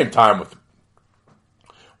 But at the same time,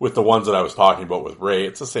 with the ones that I was talking about with Ray,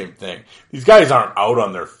 it's the same thing. These guys aren't out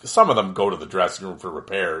on some of them go to the dressing room for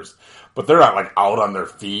repairs, but they're not like out on their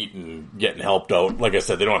feet and getting helped out. Like I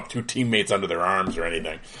said, they don't have two teammates under their arms or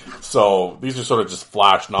anything. So these are sort of just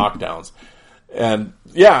flash knockdowns. And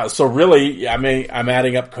yeah, so really, I'm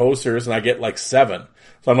adding up Coasters and I get like 7.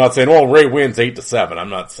 So I'm not saying, Ray wins 8-7. I'm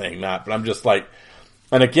not saying that, but I'm just like,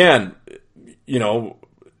 and again,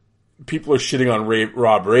 people are shitting on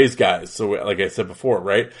Rob Ray's guys. So like I said before,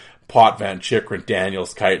 right? Potvin, Chikrin,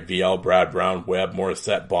 Daniels, Kite, VL, Brad Brown, Webb,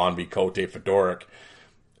 Morissette, Bonby, Cote, Fedoruk.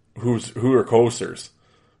 Who are Coasters?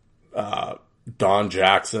 Don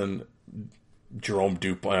Jackson, Jerome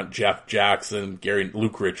Dupont, Jeff Jackson,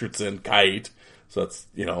 Luke Richardson, Kite. So that's,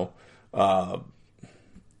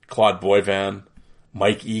 Claude Boivin,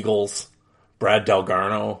 Mike Eagles, Brad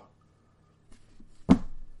Delgarno.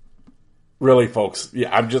 Really, folks,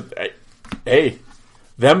 I'm just, hey,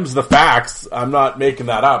 them's the facts. I'm not making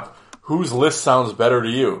that up. Whose list sounds better to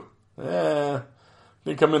you? I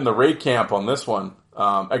think I'm in the Ray camp on this one.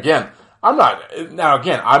 Again, I'm not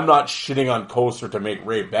shitting on Coaster to make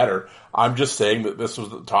Ray better. I'm just saying that this was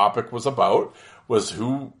the topic was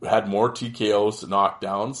who had more TKOs,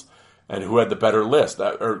 knockdowns, and who had the better list.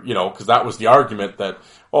 Because that was the argument that,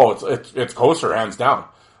 it's Coaster hands down.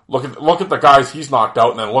 Look at the guys he's knocked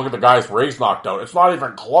out, and then look at the guys Ray's knocked out. It's not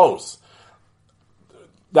even close.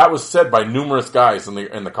 That was said by numerous guys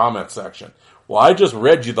in the comment section. Well, I just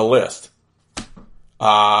read you the list.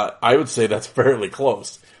 I would say that's fairly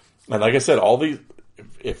close. And like I said, all these,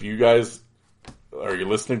 if you guys are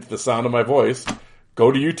listening to the sound of my voice,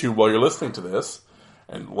 go to YouTube while you're listening to this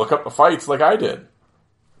and look up the fights like I did.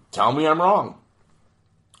 Tell me I'm wrong.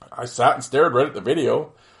 I sat and stared right at the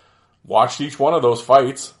video, watched each one of those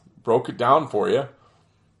fights, broke it down for you.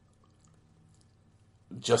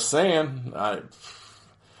 Just saying,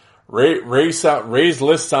 Ray's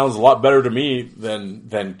list sounds a lot better to me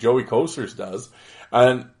than Joey Coaster's does.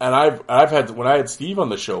 And I've had, when I had Steve on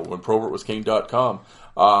the show, when ProbertWasKing.com,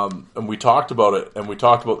 and we talked about it, and we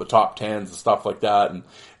talked about the top 10s and stuff like that,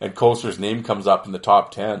 and Coaster's name comes up in the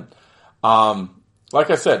top 10. Like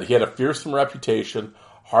I said, he had a fearsome reputation,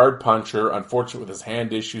 hard puncher, unfortunate with his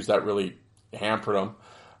hand issues, that really hampered him,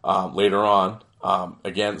 later on.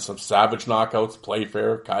 Again, some savage knockouts,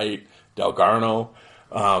 Playfair, Kite, Delgarno,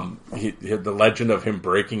 he had the legend of him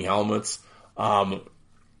breaking helmets.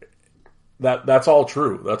 That's all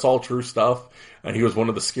true. That's all true stuff. And he was one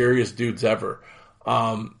of the scariest dudes ever.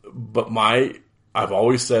 But I've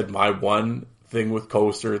always said my one thing with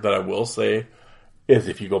Coaster that I will say is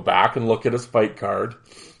if you go back and look at his fight card,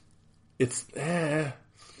 it's and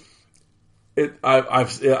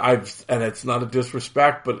it's not a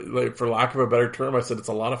disrespect, but like, for lack of a better term, I said it's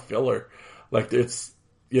a lot of filler. Like it's,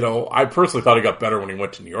 I personally thought he got better when he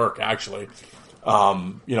went to New York, actually.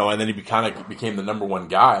 And then he kind of became the number one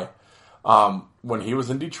guy. When he was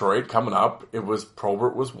in Detroit coming up, it was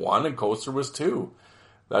Probert was 1 and Coaster was 2.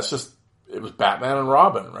 It was Batman and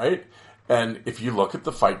Robin, right? And if you look at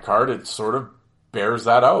the fight card, it sort of bears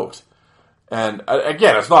that out. And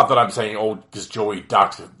again, it's not that I'm saying, because Joey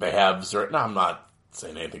ducked the Hebs, no, I'm not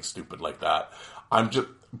saying anything stupid like that.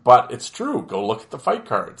 But it's true. Go look at the fight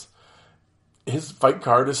cards. His fight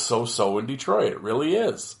card is so in Detroit. It really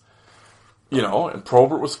is. And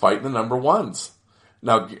Probert was fighting the number 1s.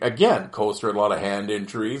 Now, again, Coaster had a lot of hand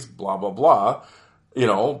injuries, blah, blah, blah.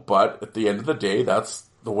 But at the end of the day, that's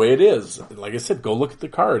the way it is. Like I said, go look at the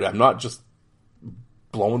card. I'm not just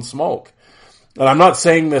blowing smoke. And I'm not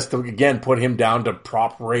saying this to, again, put him down to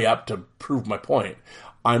prop Ray up to prove my point.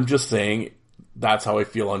 I'm just saying that's how I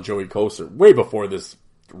feel on Joey Coaster. Way before this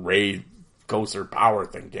Ray Coaster power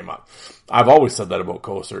thing came up. I've always said that about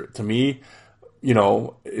Coaster. To me,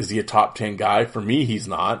 is he a top 10 guy? For me, he's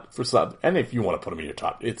not. And if you want to put him in your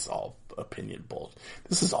top, it's all opinion bullshit.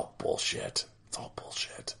 This is all bullshit. It's all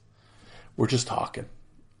bullshit. We're just talking.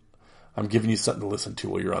 I'm giving you something to listen to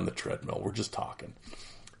while you're on the treadmill. We're just talking.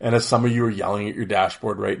 And as some of you are yelling at your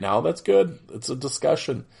dashboard right now, that's good. It's a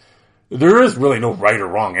discussion. There is really no right or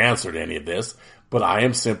wrong answer to any of this, but I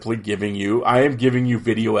am simply giving you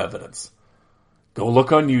video evidence. Go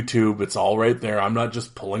look on YouTube. It's all right there. I'm not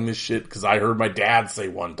just pulling this shit because I heard my dad say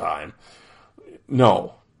one time.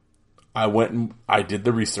 No. I went and I did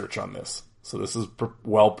the research on this. So this is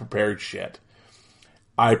well-prepared shit.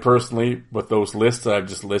 I personally, with those lists that I've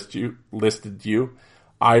just listed you,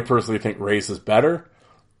 I personally think Ray's is better,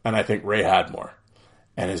 and I think Ray had more.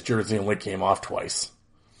 And his jersey only came off twice.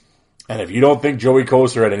 And if you don't think Joey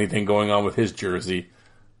Coaster had anything going on with his jersey,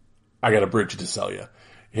 I got a bridge to sell you.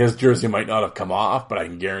 His jersey might not have come off, but I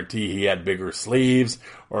can guarantee he had bigger sleeves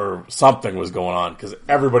or something was going on because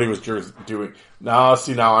everybody was doing. Now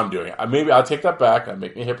I'm doing it. Maybe I'll take that back. I'm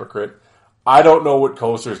making a hypocrite. I don't know what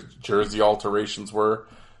Coaster's jersey alterations were.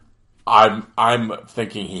 I'm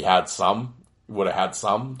thinking he had some, would have had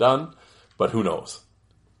some done, but who knows?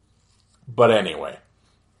 But anyway,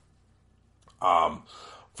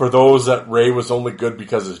 for those that Ray was only good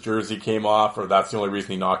because his jersey came off, or that's the only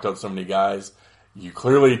reason he knocked out so many guys. You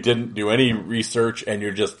clearly didn't do any research and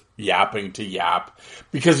you're just yapping to yap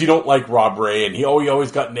because you don't like Rob Ray and he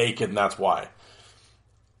always got naked and that's why.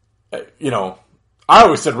 I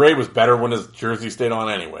always said Ray was better when his jersey stayed on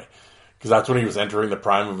anyway because that's when he was entering the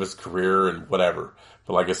prime of his career and whatever.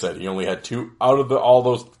 But like I said, he only had 2 out of all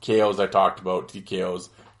those KOs I talked about, TKOs,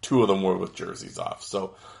 2 of them were with jerseys off.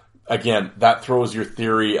 So again, that throws your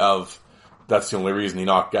theory of that's the only reason he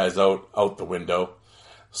knocked guys out the window.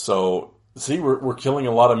 So see, we're killing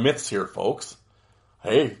a lot of myths here, folks.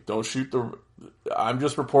 Hey, don't shoot I'm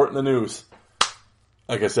just reporting the news.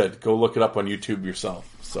 Like I said, go look it up on YouTube yourself.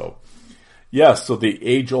 So, so the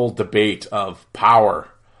age-old debate of power,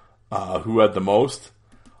 who had the most.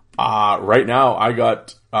 Right now, I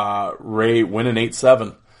got Ray winning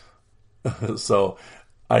 8-7. So,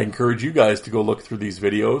 I encourage you guys to go look through these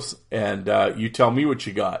videos, and you tell me what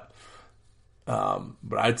you got.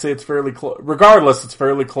 But I'd say it's fairly close. Regardless, it's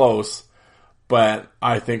fairly close. But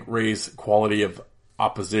I think Ray's quality of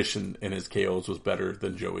opposition in his KOs was better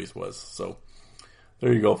than Joey's was. So,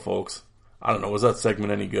 there you go, folks. I don't know, was that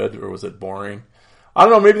segment any good, or was it boring? I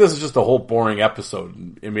don't know, maybe this is just a whole boring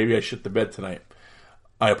episode, and maybe I shit the bed tonight.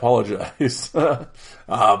 I apologize. But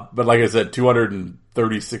like I said,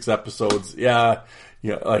 236 episodes. Yeah,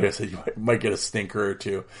 like I said, you might get a stinker or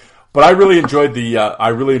two. But I really enjoyed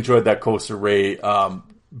that Coaster Ray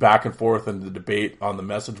back and forth and the debate on the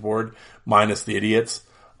message board, minus the idiots.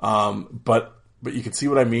 But you can see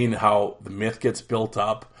what I mean, how the myth gets built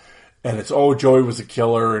up. And it's, Joey was a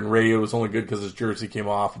killer and Ray was only good because his jersey came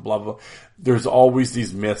off, blah, blah, blah. There's always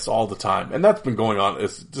these myths all the time. And that's been going on.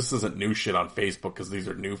 This isn't new shit on Facebook because these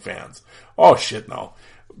are new fans. Oh, shit, no.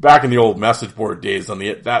 Back in the old message board days,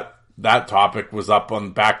 that topic was up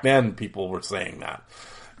on, back then, people were saying that.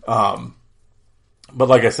 But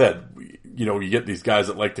like I said, you get these guys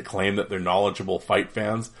that like to claim that they're knowledgeable fight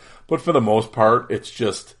fans. But for the most part, it's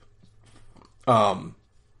just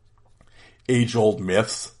age-old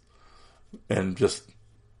myths. And just,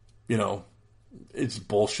 it's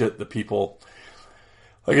bullshit that people...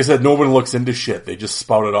 like I said, nobody looks into shit. They just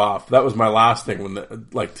spout it off. That was my last thing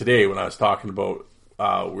like today when I was talking about,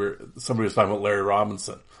 where somebody was talking about Larry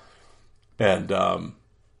Robinson. And,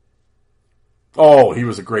 he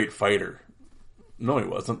was a great fighter. No, he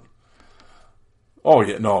wasn't. Oh,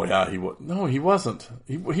 yeah, no, yeah, he wasn't.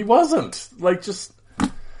 He wasn't. Like, just...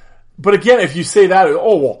 But again, if you say that,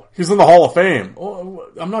 he's in the Hall of Fame. Oh,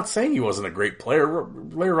 I'm not saying he wasn't a great player.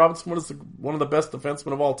 Larry Robinson was one of the best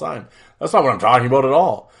defensemen of all time. That's not what I'm talking about at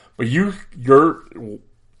all. But your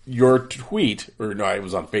tweet, or no, it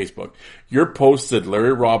was on Facebook, your post said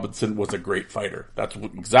Larry Robinson was a great fighter. That's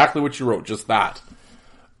exactly what you wrote, just that.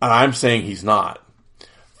 And I'm saying he's not.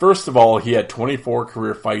 First of all, he had 24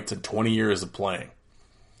 career fights and 20 years of playing.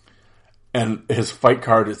 And his fight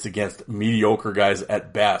card is against mediocre guys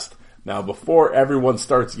at best. Now, before everyone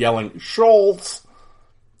starts yelling, Schultz,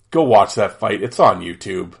 go watch that fight. It's on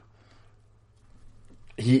YouTube.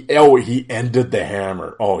 He ended the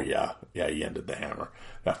hammer. Oh, yeah. Yeah, he ended the hammer.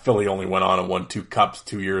 That Philly only went on and won 2 cups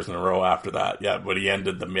 2 years in a row after that. Yeah, but he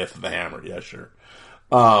ended the myth of the hammer. Yeah, sure.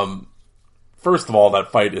 First of all,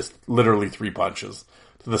 that fight is literally 3 punches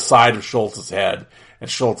to the side of Schultz's head. And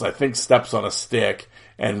Schultz, I think, steps on a stick.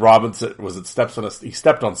 And Robinson, he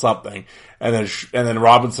stepped on something. And then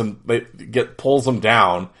Robinson pulls him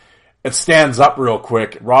down and stands up real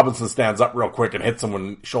quick. Robinson stands up real quick and hits him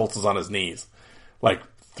when Schultz is on his knees. Like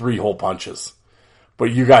 3 whole punches.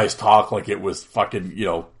 But you guys talk like it was fucking,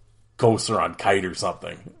 Gosser on Kite or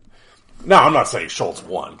something. Now, I'm not saying Schultz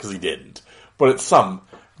won, because he didn't. But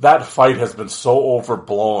that fight has been so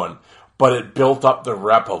overblown, but it built up the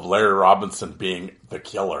rep of Larry Robinson being the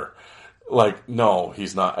killer. Like, no,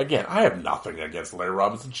 he's not. Again, I have nothing against Larry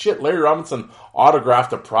Robinson. Shit, Larry Robinson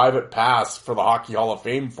autographed a private pass for the Hockey Hall of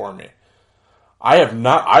Fame for me. I have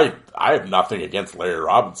nothing against Larry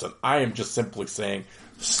Robinson. I am just simply saying,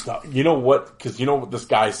 stop. You know what? Because you know what this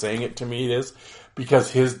guy saying it to me is? Because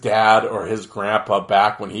his dad or his grandpa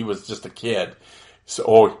back when he was just a kid.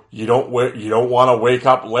 So, you don't want to wake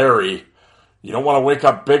up Larry. You don't want to wake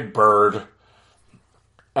up Big Bird.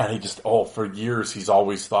 And he just, for years he's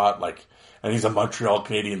always thought like, and he's a Montreal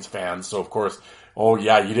Canadiens fan, so of course, you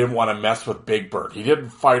didn't want to mess with Big Bird. He didn't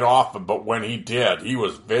fight often, but when he did, he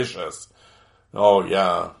was vicious. Oh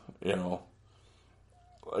yeah,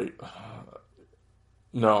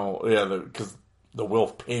 because the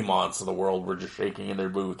Wilf Paymonts of the world were just shaking in their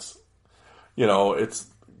boots. And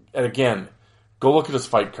again, go look at his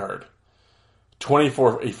fight card.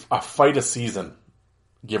 24, a fight a season,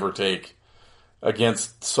 give or take,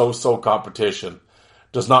 against so-so competition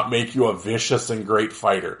does not make you a vicious and great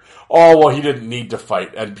fighter. Oh, well, he didn't need to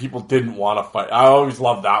fight, and people didn't want to fight. I always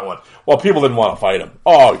loved that one. Well, people didn't want to fight him.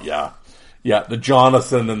 Oh, yeah. Yeah, the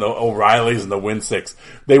Jonathan and the O'Reillys and the Winsicks,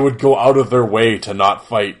 they would go out of their way to not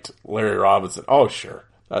fight Larry Robinson. Oh, sure.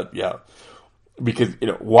 Yeah. Because,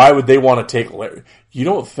 why would they want to take Larry? You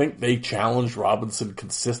don't think they challenged Robinson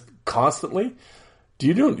constantly? Do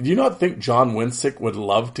you not think John Winsick would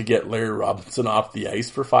love to get Larry Robinson off the ice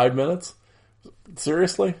for 5 minutes?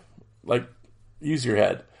 Seriously? Like, use your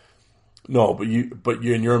head. No, but you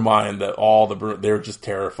in your mind that they were just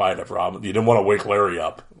terrified of Robinson. You didn't want to wake Larry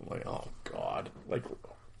up. Like, oh God. Like,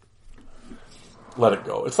 let it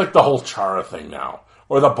go. It's like the whole Chara thing now.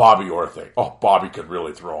 Or the Bobby Orr thing. Oh, Bobby could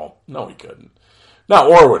really throw him. No, he couldn't. Now,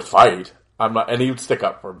 Orr would fight. And he would stick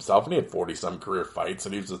up for himself, and he had 40-some career fights,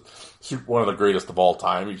 and he was one of the greatest of all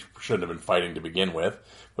time. He shouldn't have been fighting to begin with,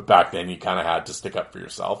 but back then you kind of had to stick up for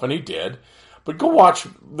yourself, and he did. But go watch,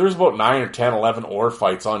 there's about 9 or 10, 11 Orr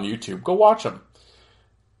fights on YouTube. Go watch them.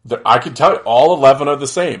 I can tell you, all 11 are the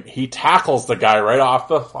same. He tackles the guy right off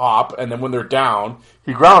the hop, and then when they're down,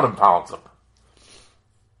 he ground and pounds them.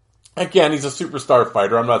 Again, he's a superstar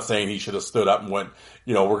fighter. I'm not saying he should have stood up and went,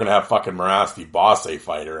 we're going to have fucking Morasti Bosse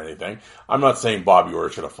fight or anything. I'm not saying Bobby Orr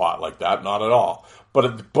should have fought like that. Not at all.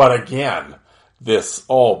 But again, ferocious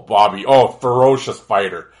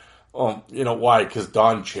fighter. Why? Because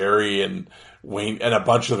Don Cherry and Wayne and a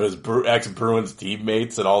bunch of his ex-Bruins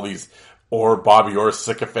teammates and all these Bobby Orr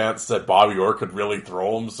sycophants said Bobby Orr could really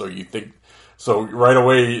throw him. So right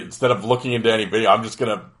away, instead of looking into any video, I'm just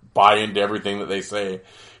going to buy into everything that they say.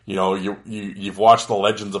 You've watched the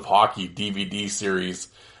Legends of Hockey DVD series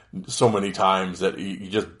so many times that you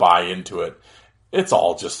just buy into it. It's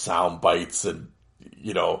all just sound bites and,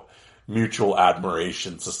 mutual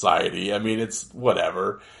admiration society. I mean, it's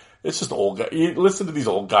whatever. It's just old guys. You listen to these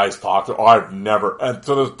old guys talk. And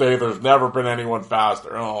to this day, there's never been anyone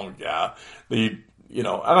faster. Oh, yeah. And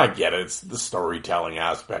I get it. It's the storytelling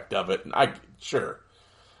aspect of it. Sure.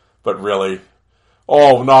 But really,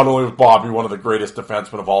 Oh, not only was Bobby one of the greatest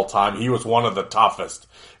defensemen of all time, he was one of the toughest,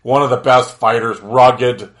 one of the best fighters,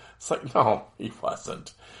 rugged. It's like, no, he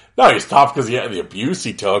wasn't. No, he's tough because he had the abuse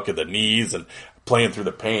he took and the knees and playing through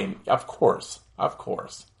the pain. Of course.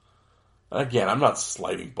 Again, I'm not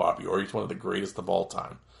slighting Bobby Orr. He's one of the greatest of all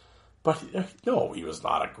time. But no, he was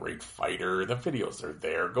not a great fighter. The videos are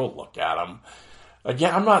there. Go look at them.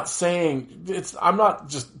 Again, I'm not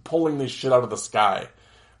just pulling this shit out of the sky.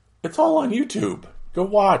 It's all on YouTube. Go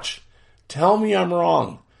watch. Tell me I'm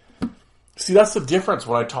wrong. See, that's the difference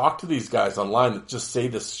when I talk to these guys online that just say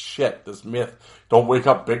this shit, this myth. Don't wake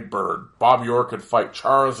up Big Bird. Bobby Orr could fight.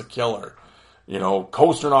 Chara's a killer.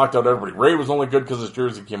 Coaster knocked out everybody. Ray was only good because his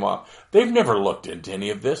jersey came off. They've never looked into any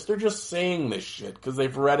of this. They're just saying this shit because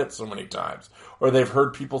they've read it so many times. Or they've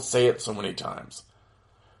heard people say it so many times.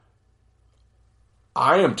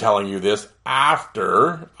 I am telling you this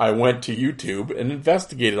after I went to YouTube and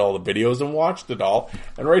investigated all the videos and watched it all.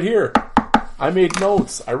 And right here, I made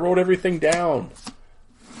notes. I wrote everything down.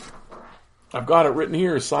 I've got it written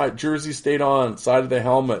here. Side jersey stayed on. Side of the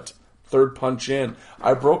helmet. Third punch in.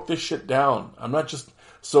 I broke this shit down. I'm not just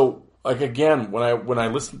so like again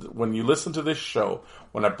when you listen to this show,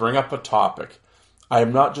 when I bring up a topic, I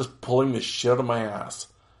am not just pulling this shit out of my ass,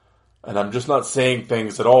 and I'm just not saying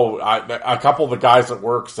things that a couple of the guys at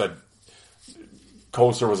work said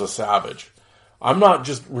Kosar was a savage. I'm not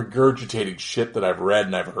just regurgitating shit that I've read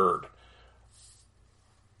and I've heard.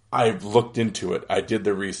 I've looked into it. I did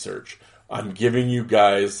the research. I'm giving you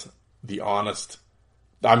guys the honest.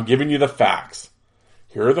 I'm giving you the facts.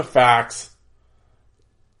 Here are the facts.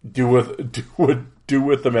 Do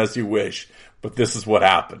with them as you wish. But this is what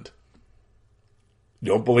happened.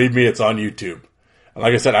 Don't believe me, it's on YouTube. And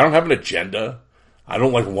like I said, I don't have an agenda. I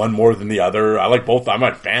don't like one more than the other. I like both. I'm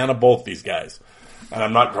a fan of both these guys. And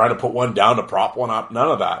I'm not trying to put one down to prop one up. None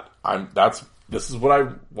of that. This is what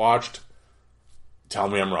I watched. Tell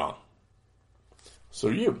me I'm wrong. So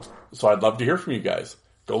I'd love to hear from you guys.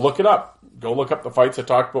 Go look it up. Go look up the fights I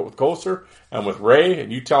talked about with Kosar and with Ray,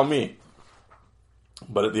 and you tell me.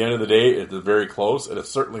 But at the end of the day, it is very close, and it's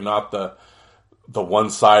certainly not the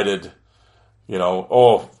one-sided,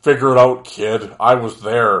 figure it out, kid. I was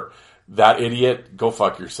there. That idiot, go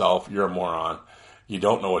fuck yourself. You're a moron. You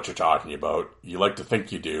don't know what you're talking about. You like to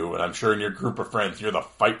think you do, and I'm sure in your group of friends, you're the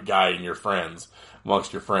fight guy in your friends,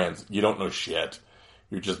 amongst your friends. You don't know shit.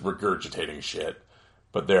 You're just regurgitating shit.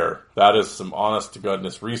 But that is some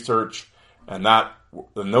honest-to-goodness research, and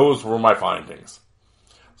those were my findings.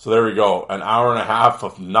 So there we go, an hour and a half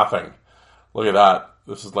of nothing. Look at that.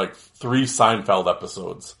 This is like 3 Seinfeld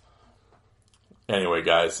episodes. Anyway,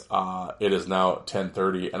 guys, it is now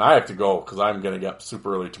 10:30, and I have to go because I'm going to get up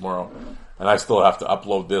super early tomorrow, and I still have to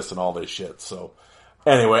upload this and all this shit. So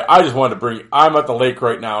anyway, I just wanted to I'm at the lake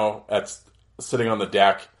right now, sitting on the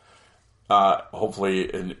deck.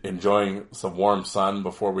 Hopefully enjoying some warm sun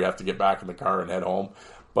before we have to get back in the car and head home.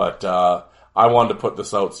 But I wanted to put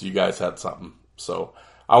this out so you guys had something. So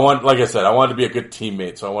like I said, I wanted to be a good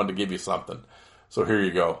teammate, so I wanted to give you something. So here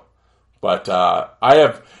you go. But I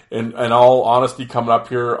have, in all honesty, coming up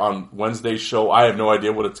here on Wednesday's show, I have no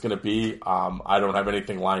idea what it's going to be. I don't have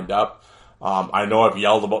anything lined up. I know I've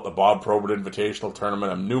yelled about the Bob Probert Invitational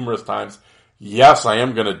Tournament numerous times. Yes, I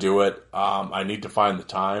am going to do it. I need to find the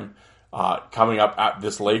time. Coming up at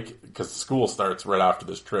this lake, because school starts right after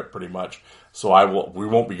this trip pretty much. So we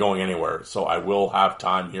won't be going anywhere. So I will have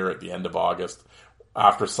time here at the end of August.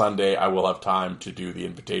 After Sunday, I will have time to do the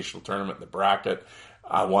invitational tournament, the bracket.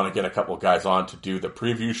 I want to get a couple of guys on to do the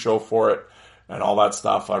preview show for it and all that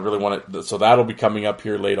stuff. I really want to, so that'll be coming up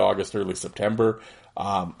here late August, early September.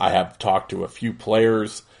 I have talked to a few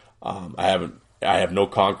players. I have no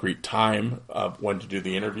concrete time of when to do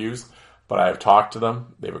the interviews. But I have talked to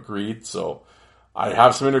them. They've agreed. So I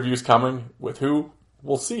have some interviews coming. With who?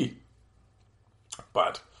 We'll see.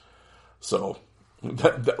 But, so,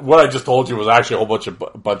 what I just told you was actually a whole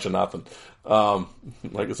bunch of nothing.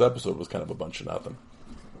 Like this episode was kind of a bunch of nothing.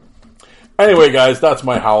 Anyway, guys, that's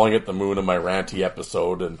my howling at the moon and my ranty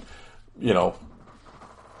episode. And,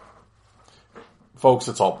 folks,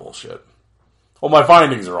 it's all bullshit. Well, my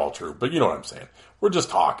findings are all true, but you know what I'm saying. We're just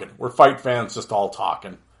talking. We're fight fans just all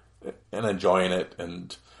talking. And enjoying it,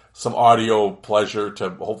 and some audio pleasure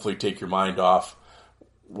to hopefully take your mind off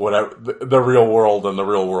whatever the real world and the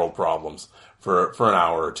real world problems for an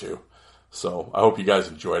hour or two. So I hope you guys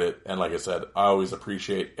enjoyed it, and like I said, I always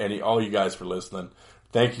appreciate all you guys for listening.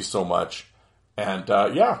 Thank you so much, and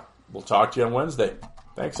we'll talk to you on Wednesday.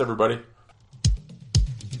 Thanks, everybody.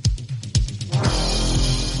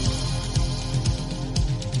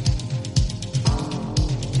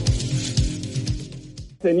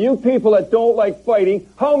 And you people that don't like fighting,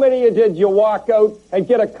 how many of you did you walk out and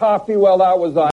get a coffee while that was on?